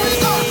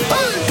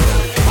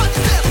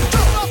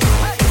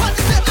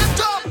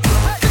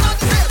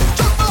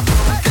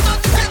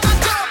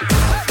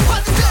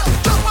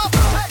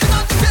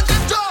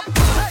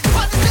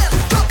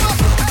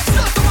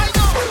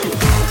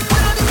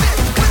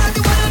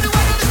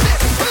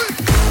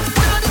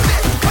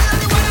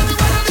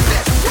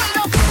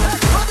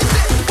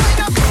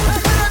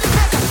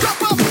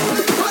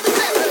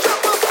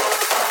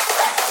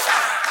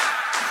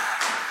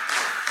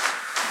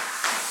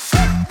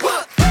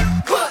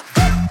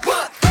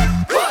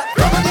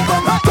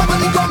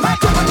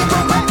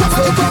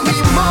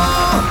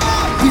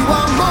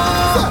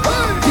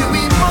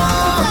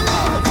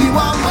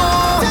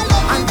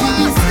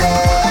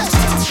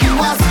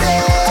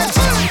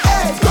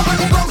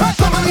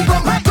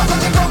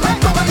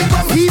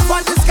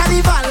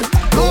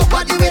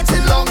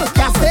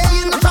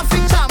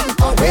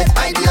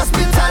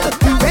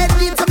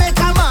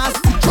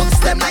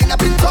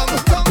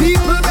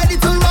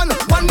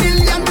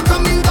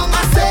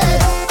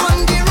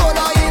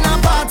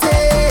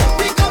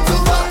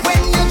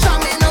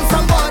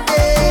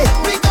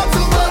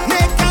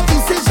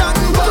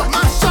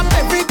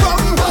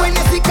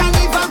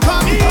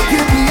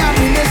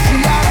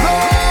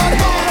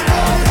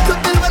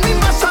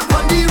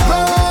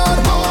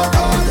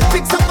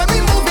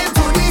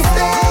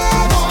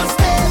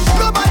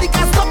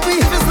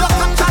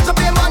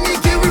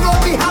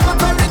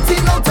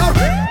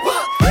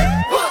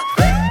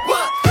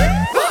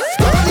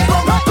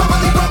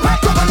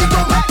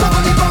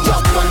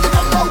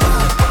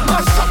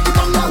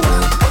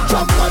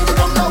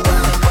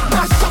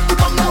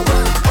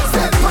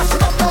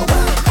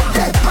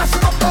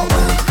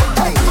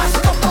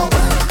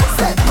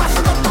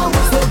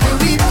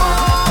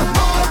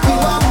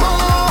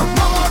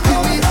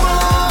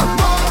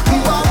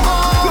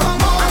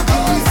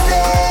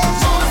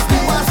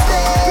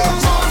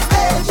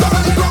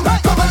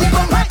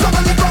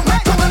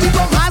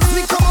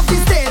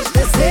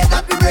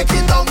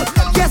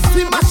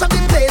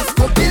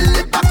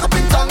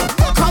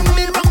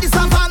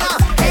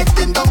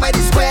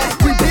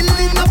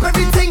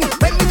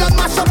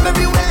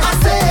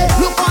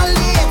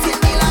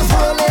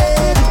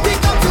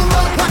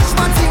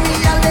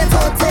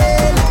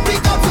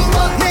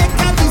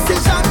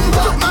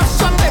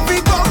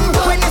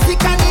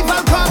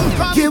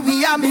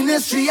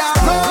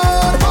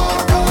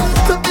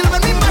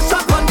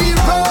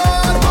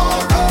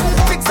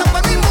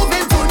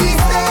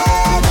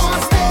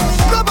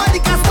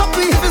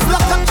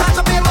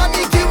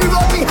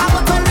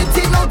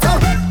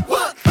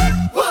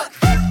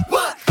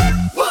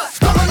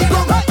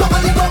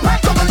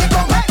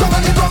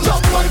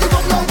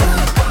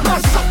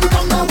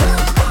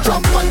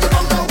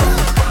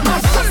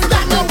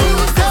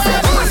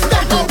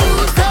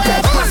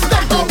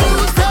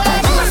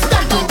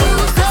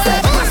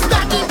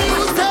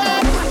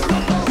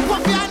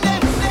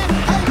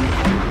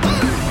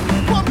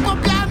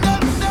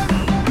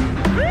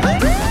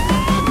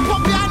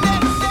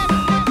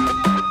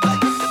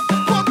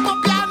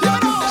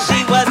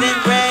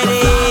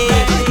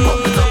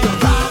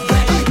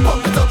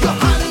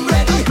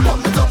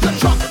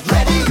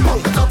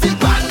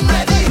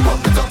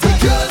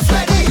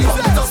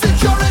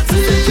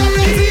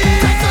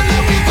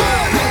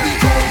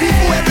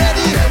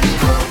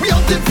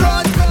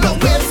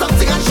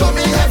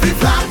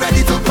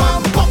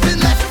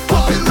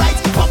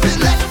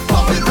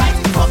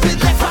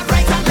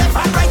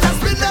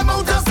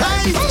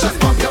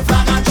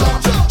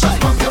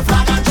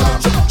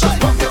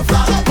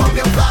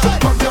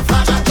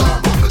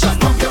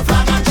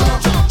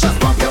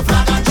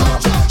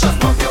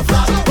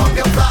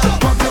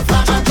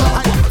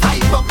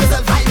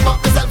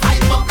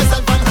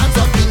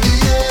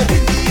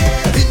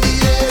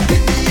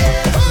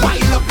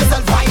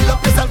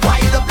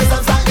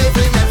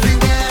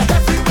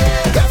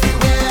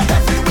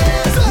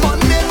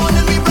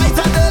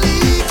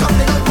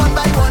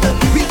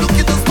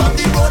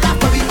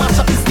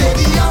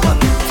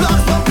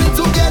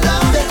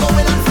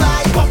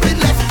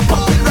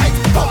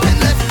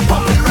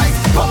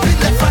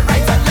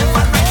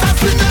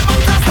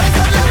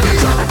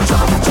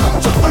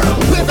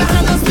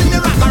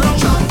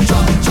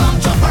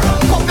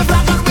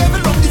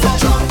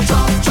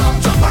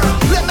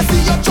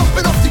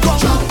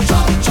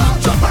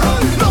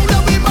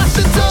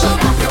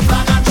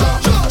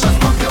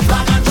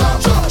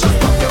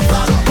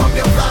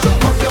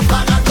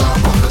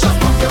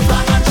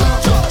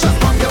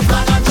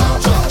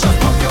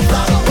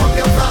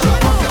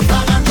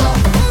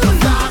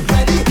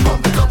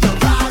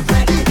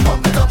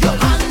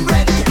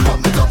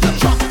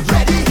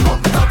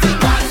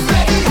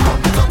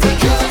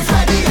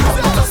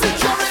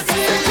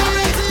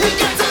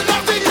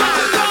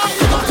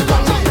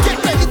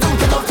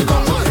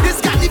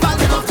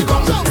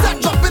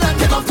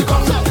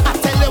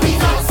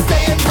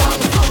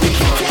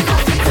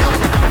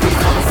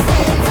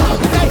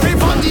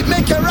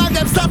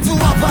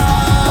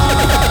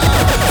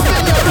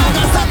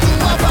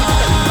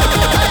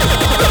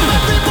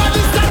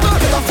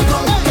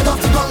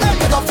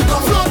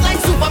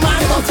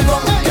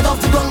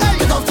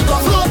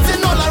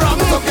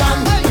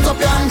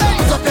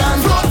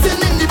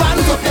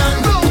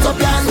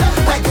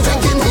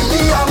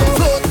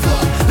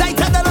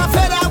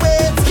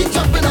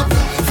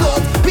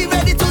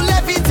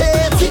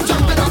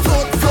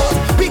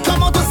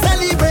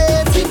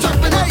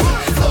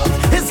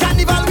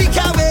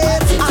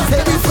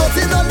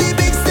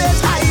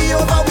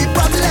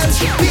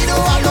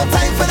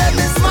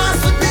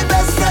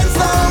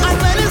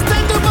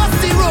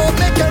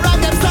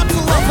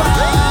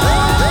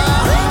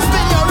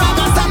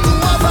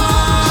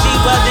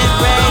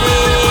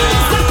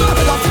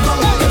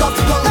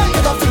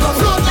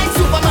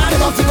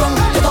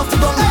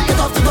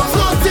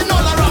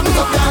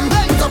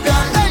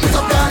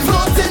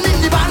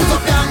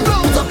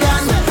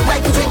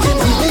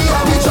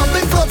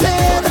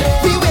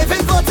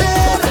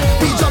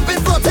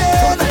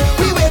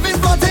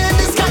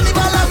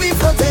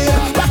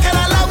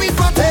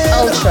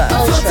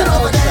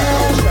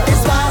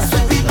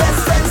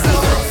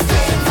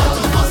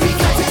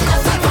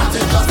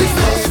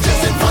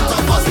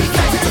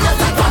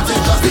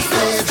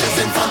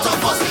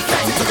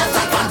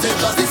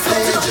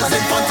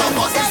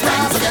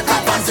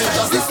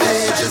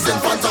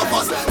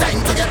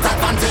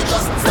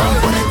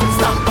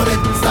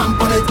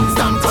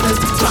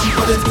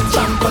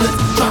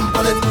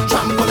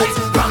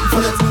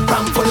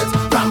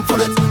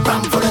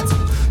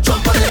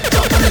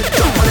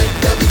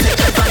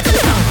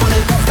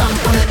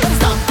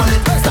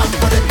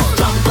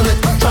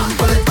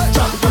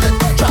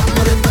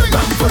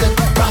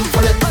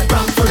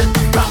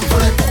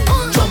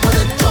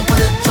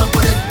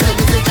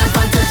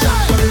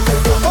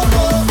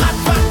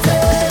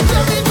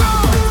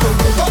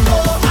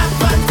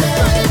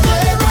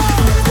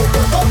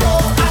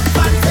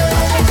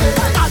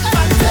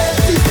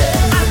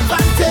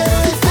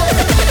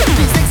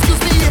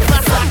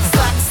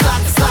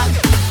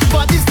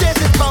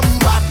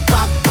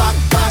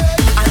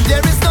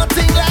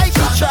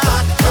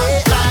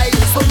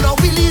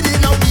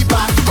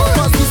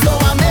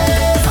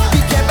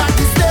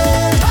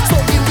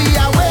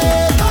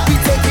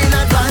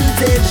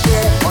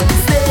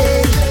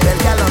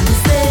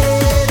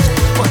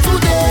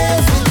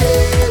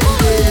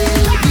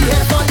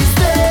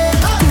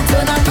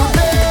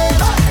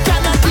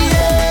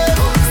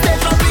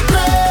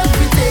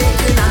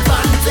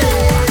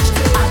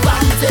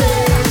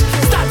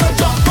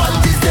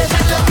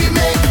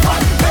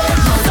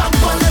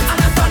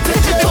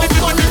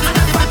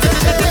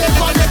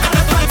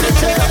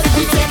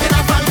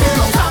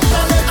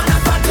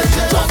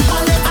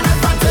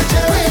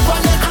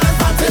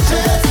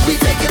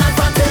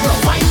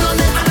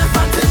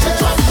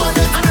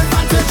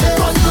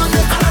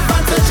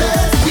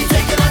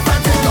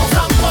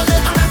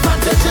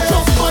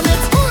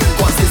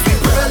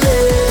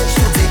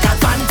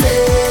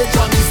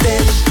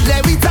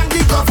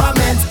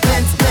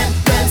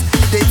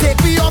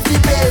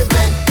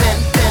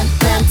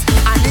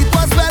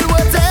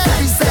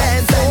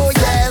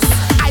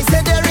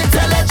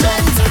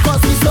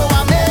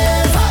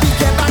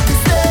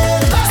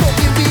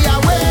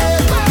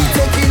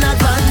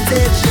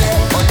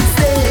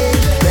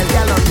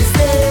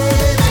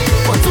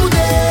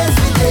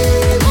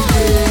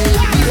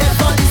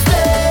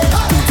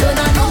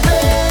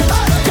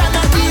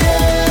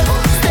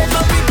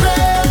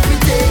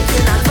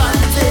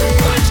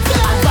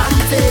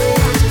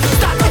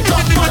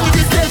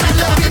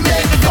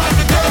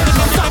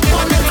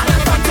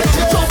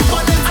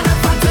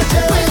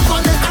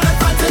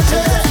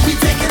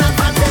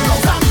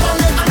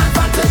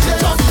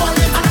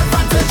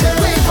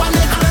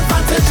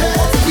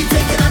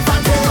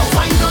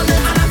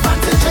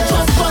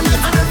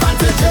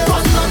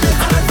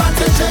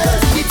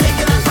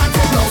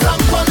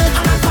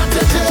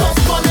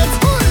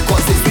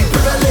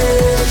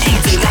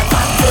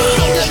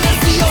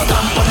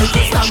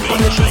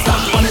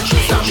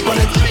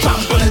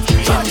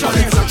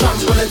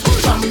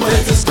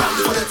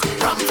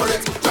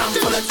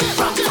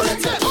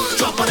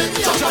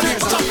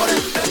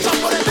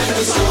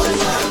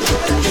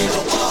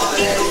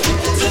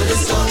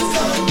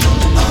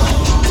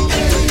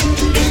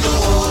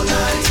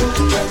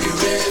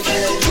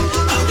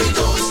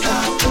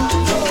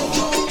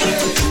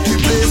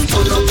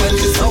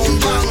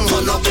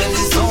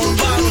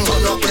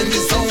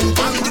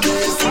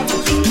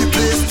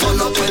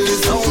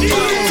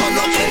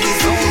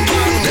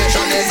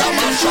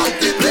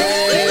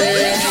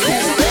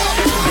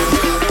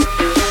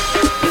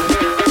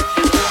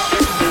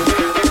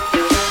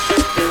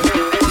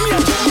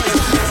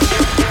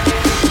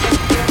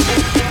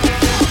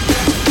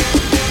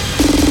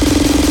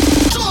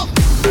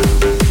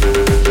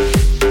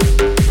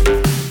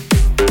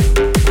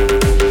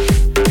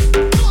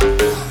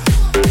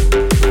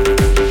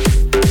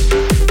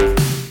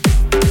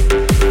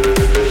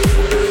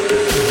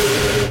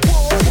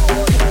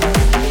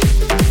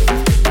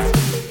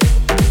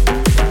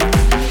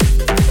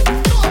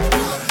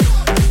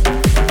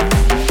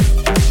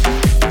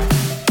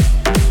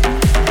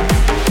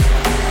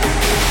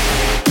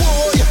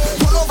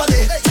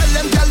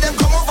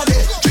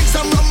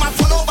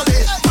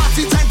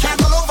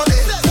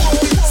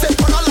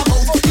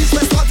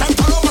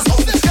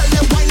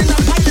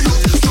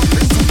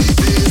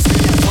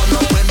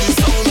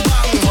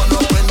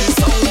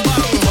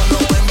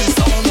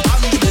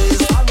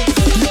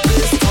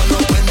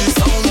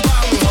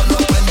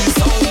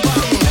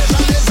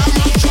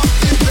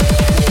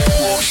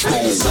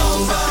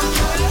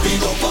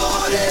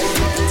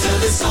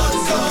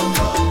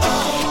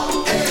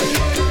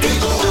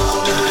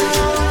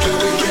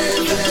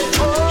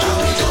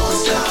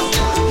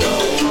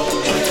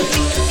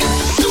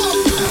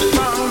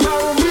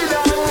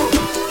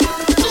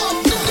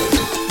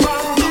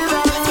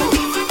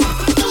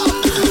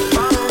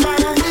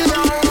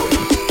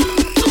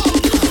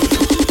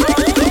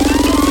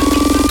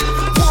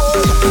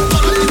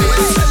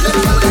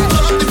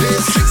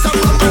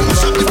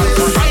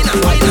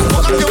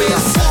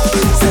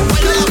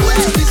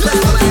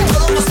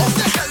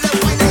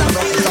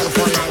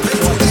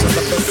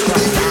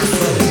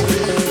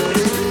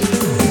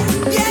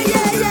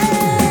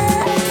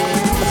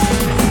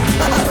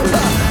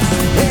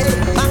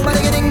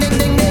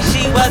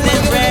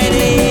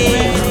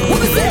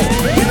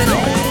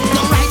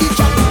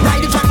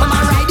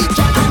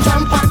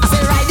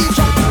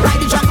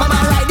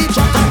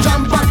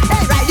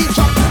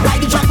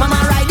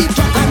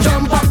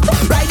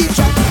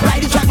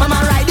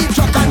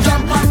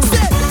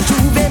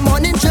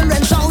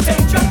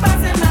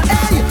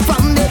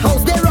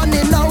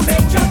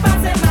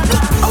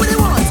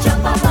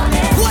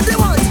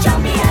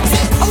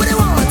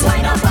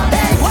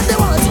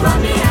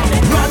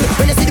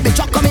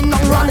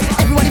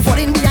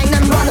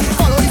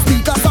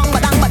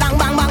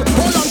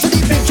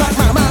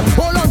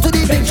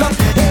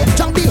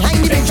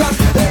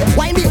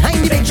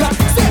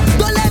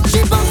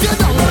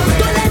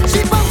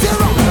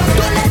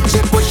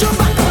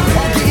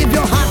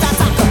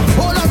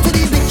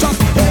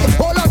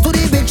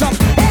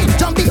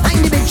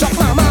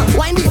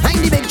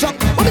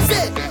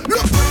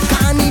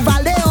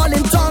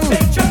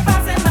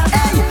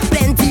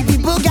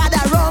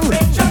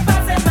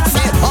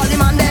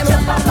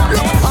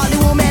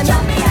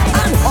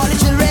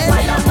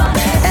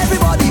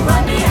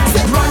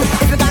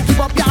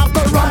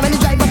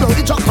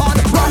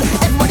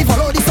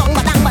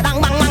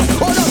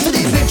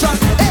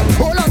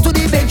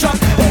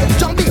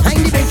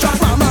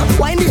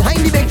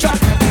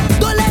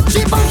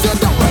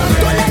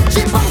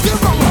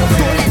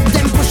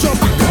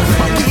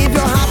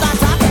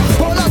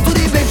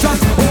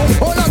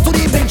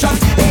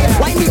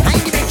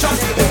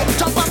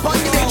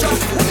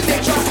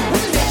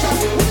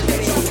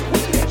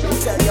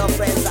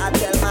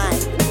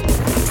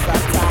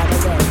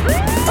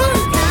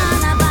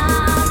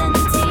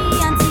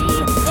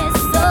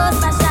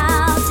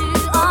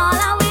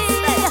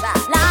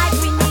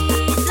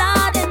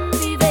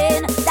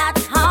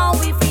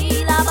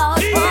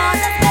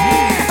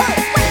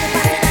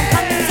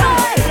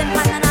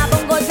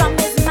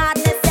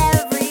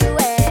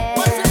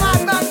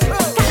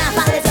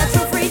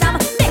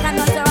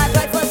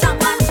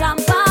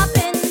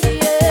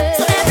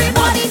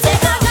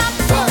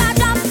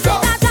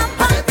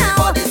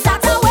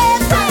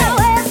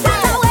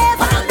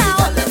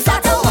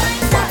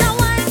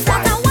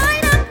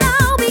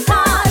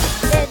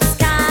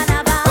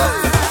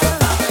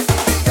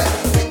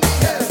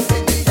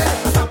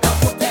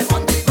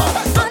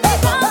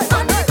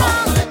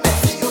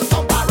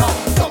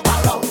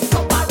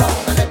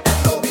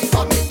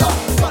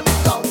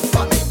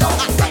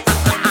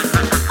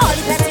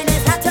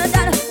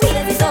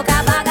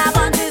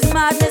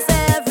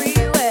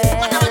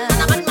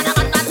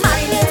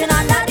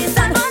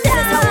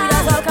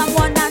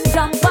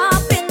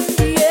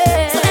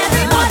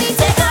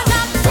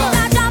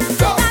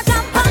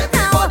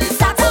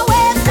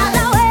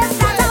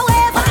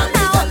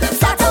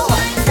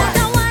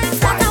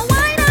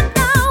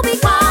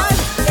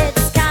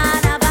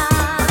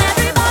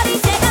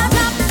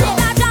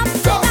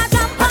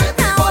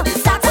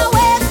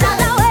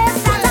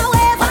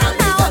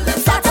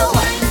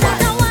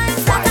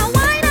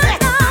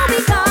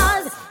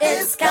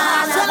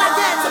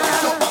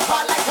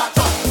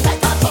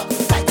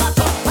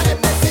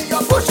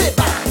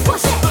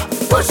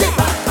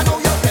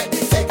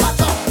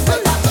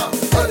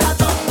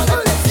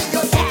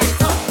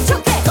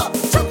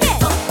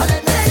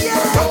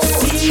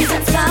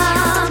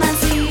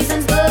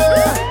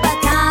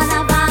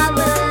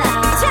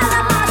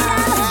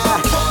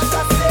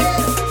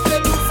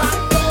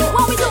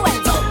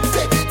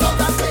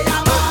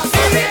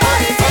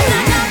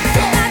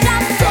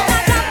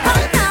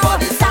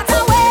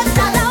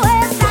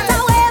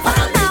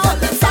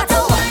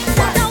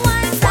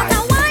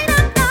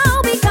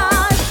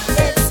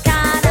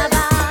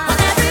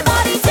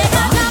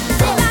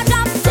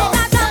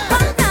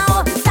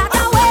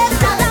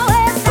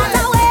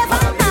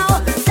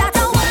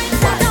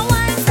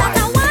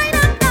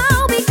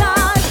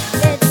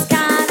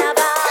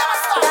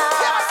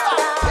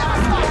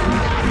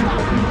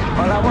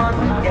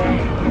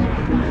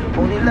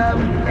 only love,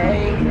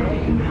 hey.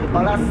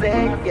 All I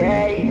say,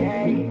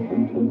 yeah.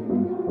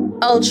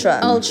 Ultra.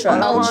 Only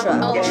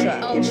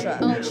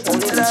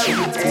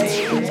love,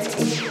 hey.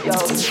 Yo.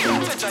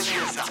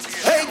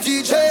 Hey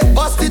DJ,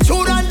 bust the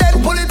tune and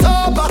then pull it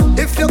over.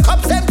 If your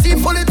cup's empty,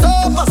 pull it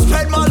over.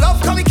 Spread my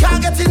love, cause we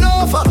can't get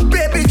enough.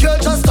 Baby girl,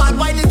 just start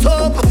winding it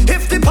up.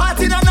 If the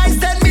party not nice,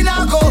 then me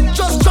not go.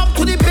 Just jump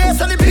to the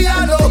bass and the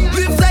piano.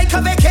 Live like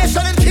a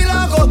vacation in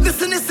Chicago.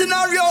 Listen this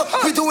scenario,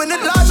 we doing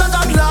it larger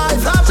than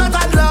life, larger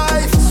than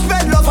life.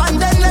 Spread love and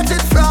then let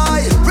it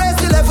fly. Raise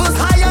the levels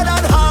higher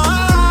than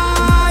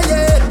high,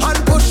 yeah. And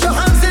push your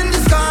hands in the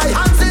sky,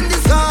 hands in the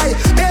sky.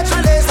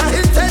 Nature laser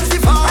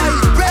intensify.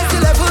 Raise the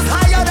levels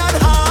higher than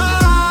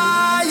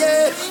high,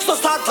 yeah. So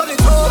start turn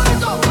it up. Turn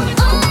it up.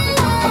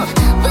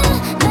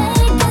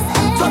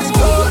 Let's turn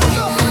it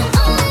up.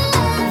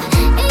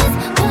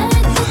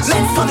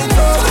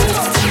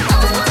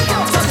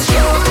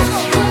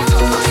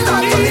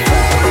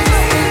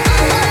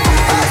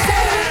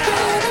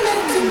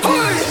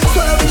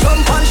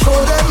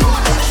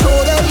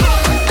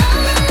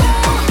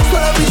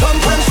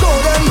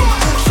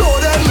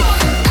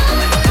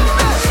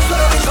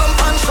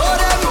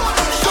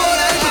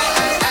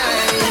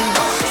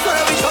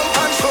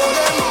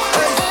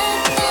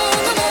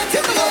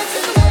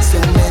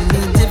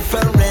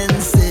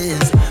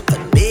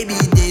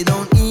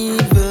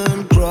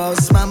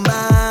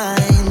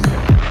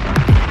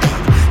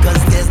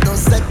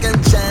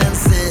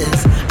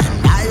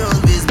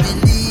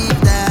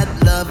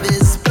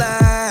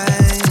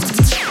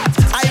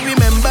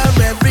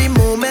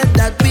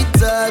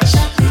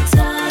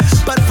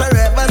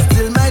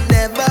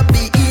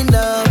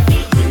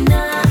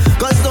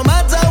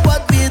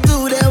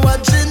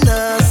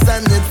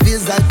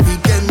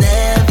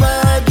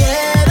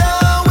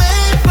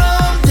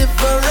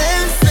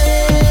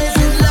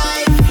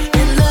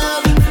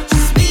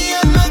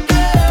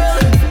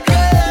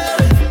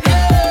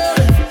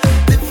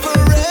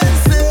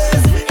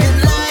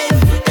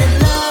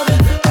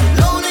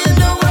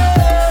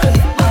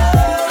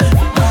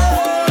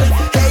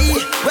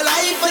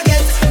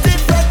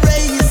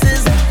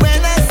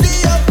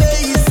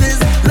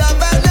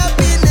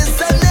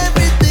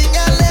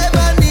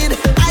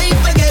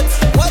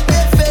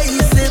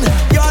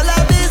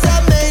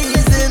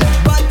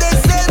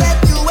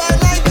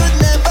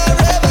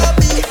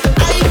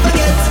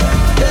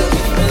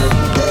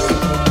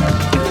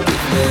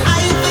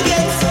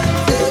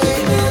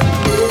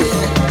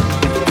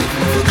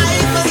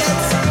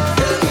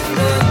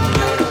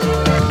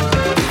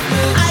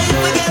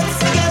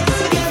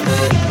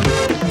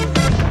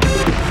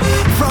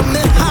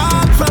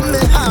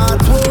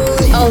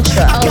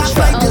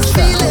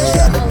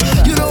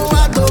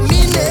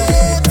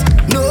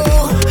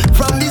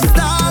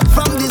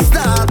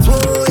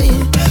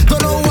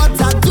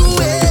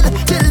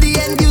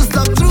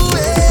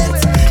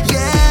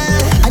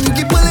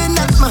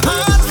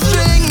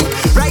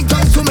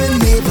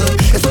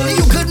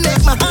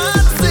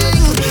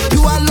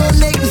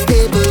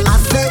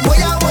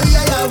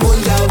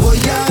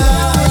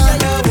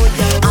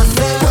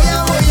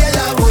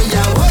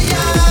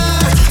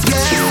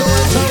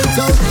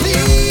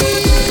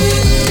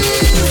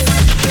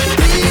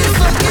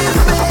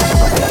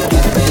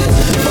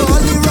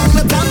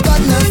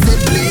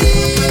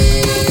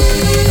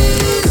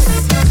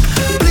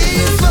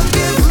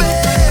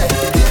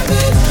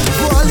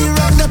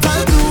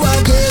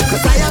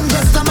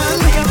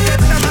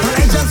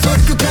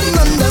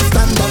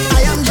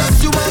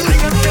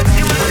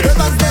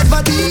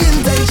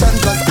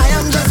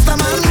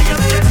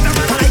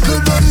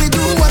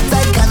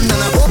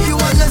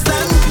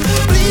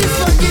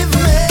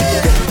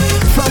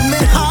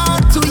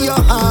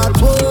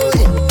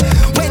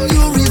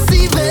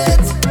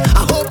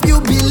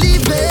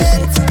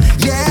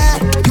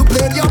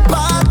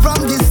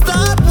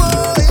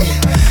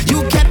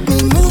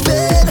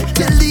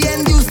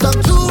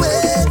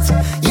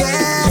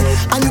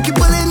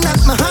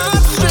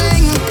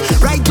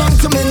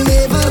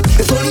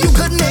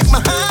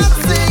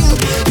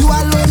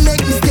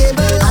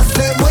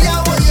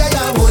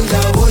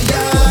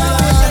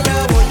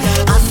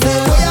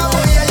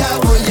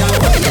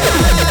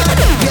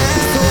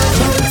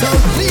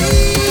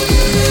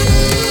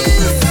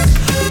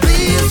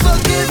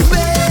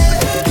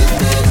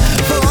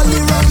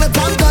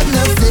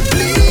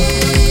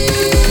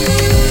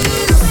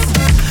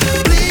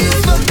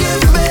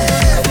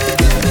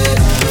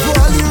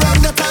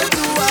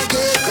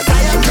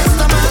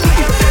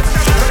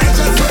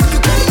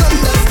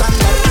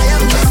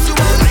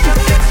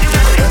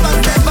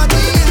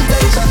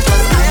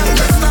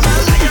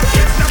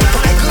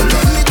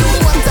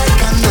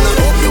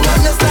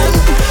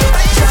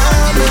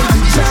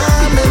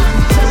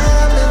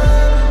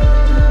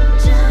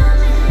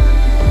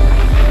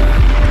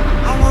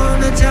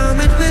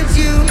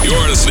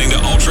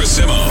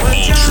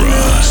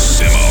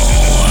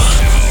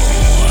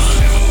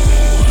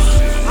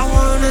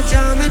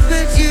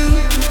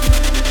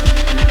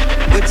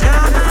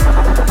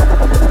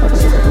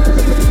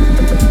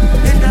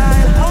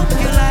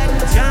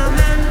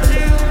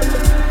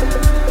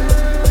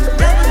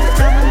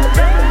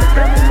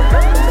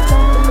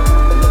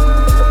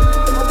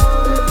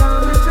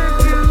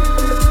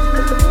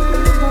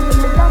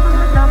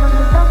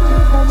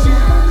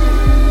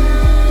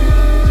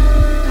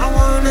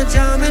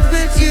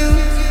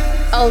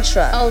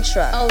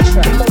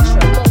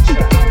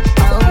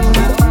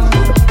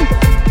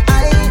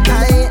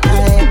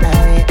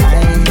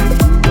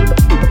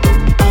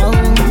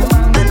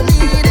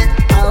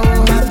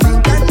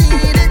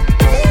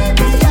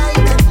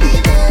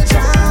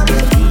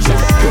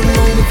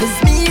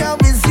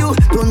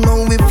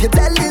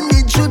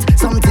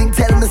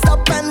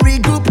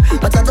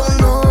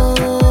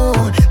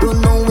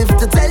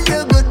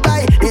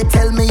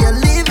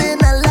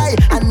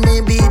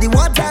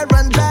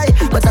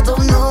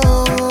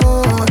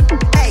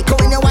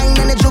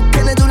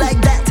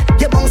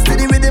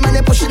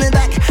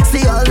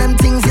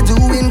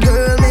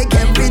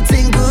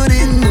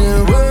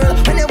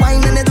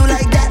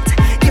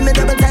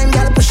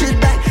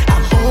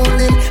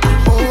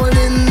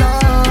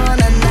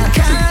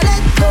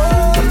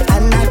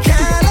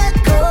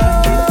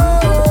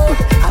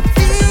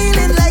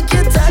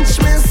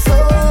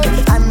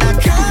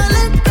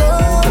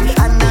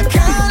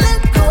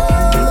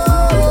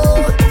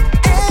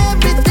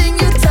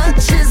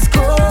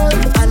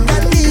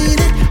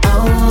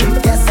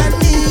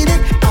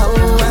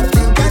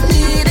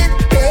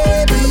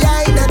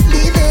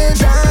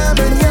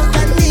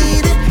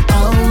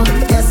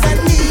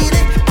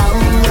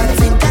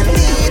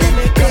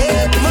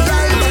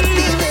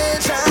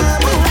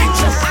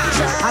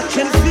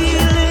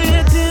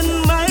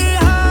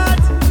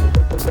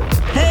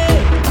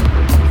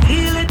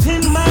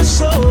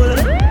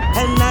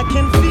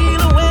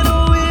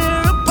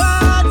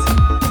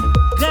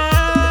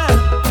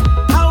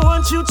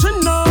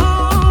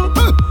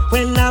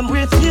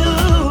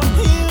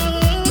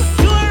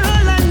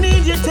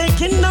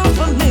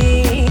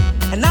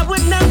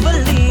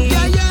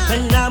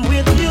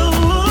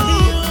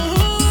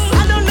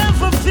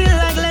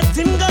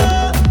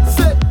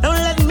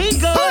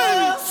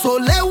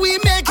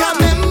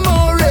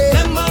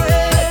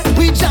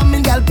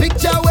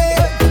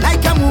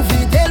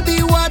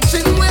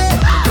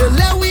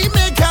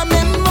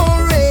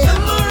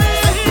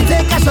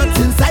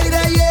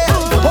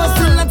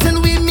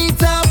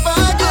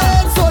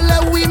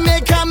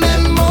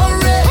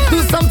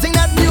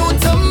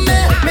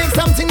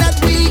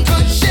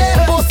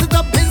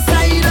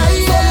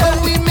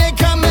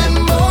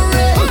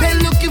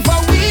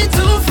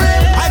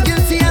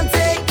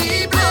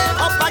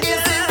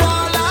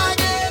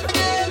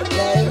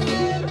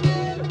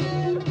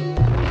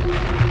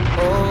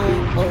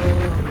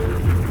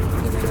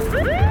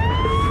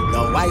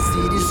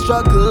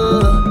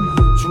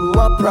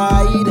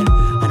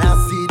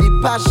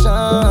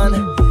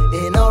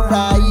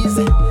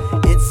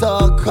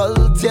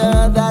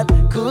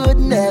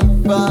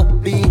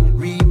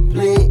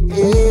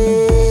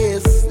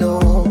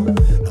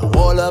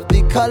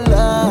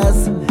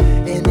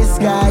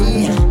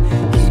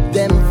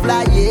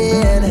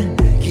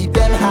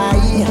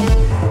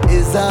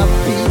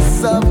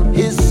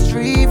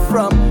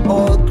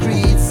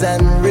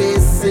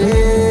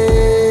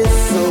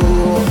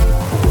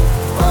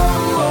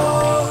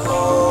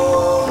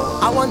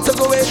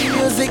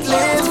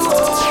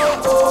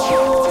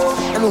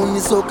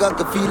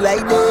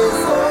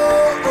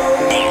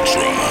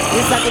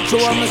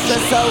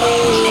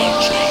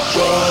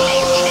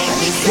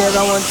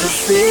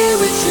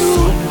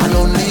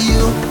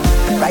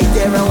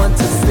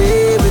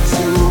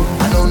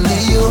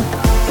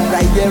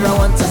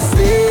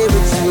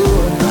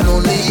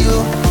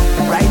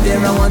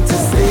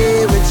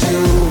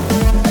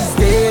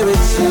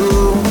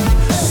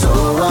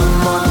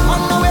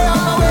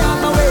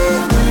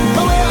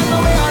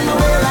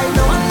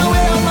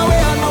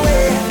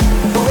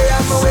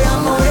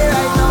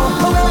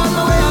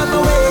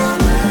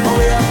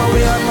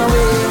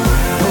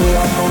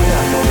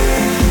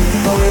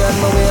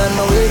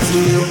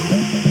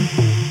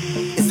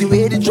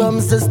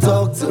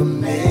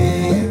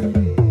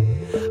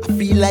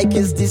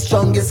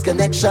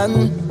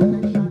 Connection,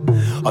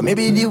 or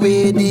maybe the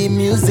way the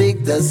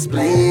music does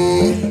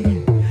play.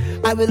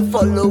 I will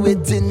follow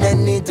it in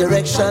any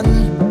direction.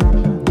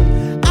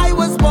 I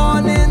was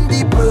born in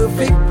the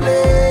perfect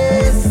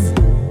place.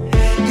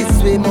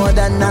 It's way more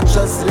than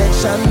natural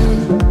selection.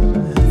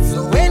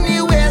 So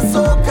anywhere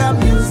soca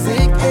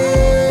music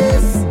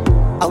is,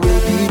 I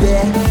will be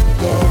there.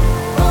 Yeah.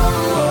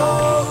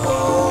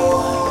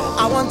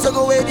 I want to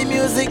go where the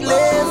music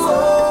lives.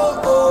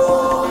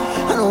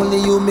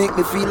 Only you make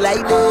me feel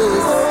like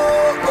this.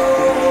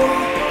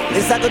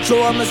 This I could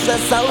throw all my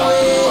stress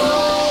away.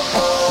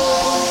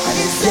 And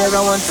it's there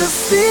I want to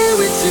stay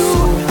with you.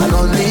 And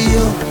only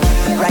you.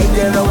 Right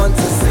there I want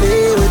to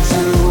stay with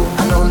you.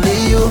 And only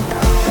you.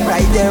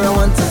 Right there I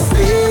want to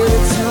stay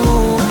with you.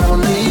 And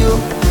only you.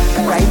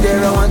 Right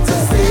there I want to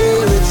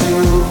stay with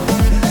you.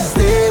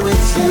 Stay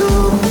with you.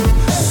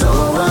 So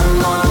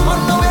I'm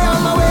on the way,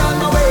 on my way, on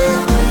my way.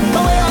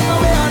 My way, on my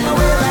way, on my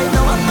way right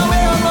now. On my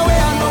way, on my way,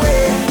 on my way.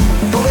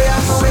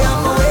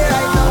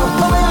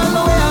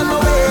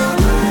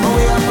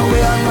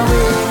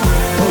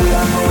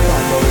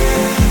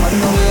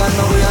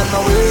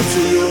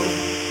 To you,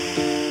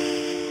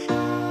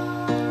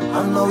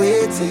 on my way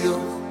to you,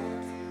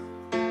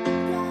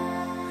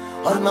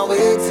 On my way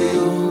to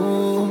you.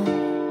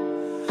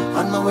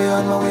 On my way,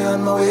 on my way,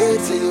 on my way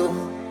to you.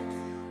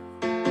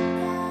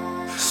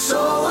 So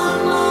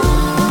I'm on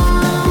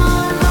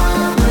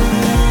my way,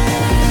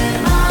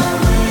 my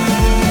way.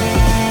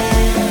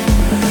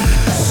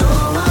 So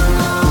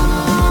I'm on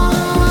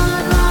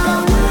my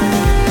way,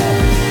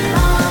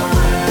 my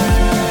way.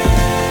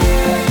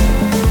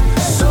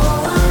 So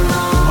I'm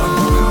on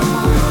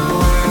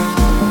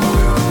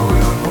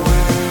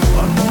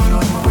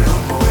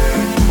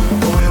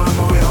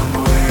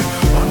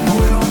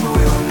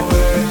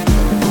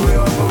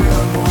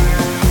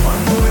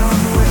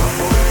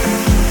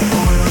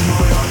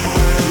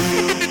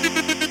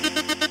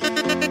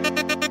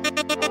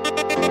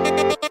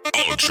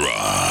Ultra.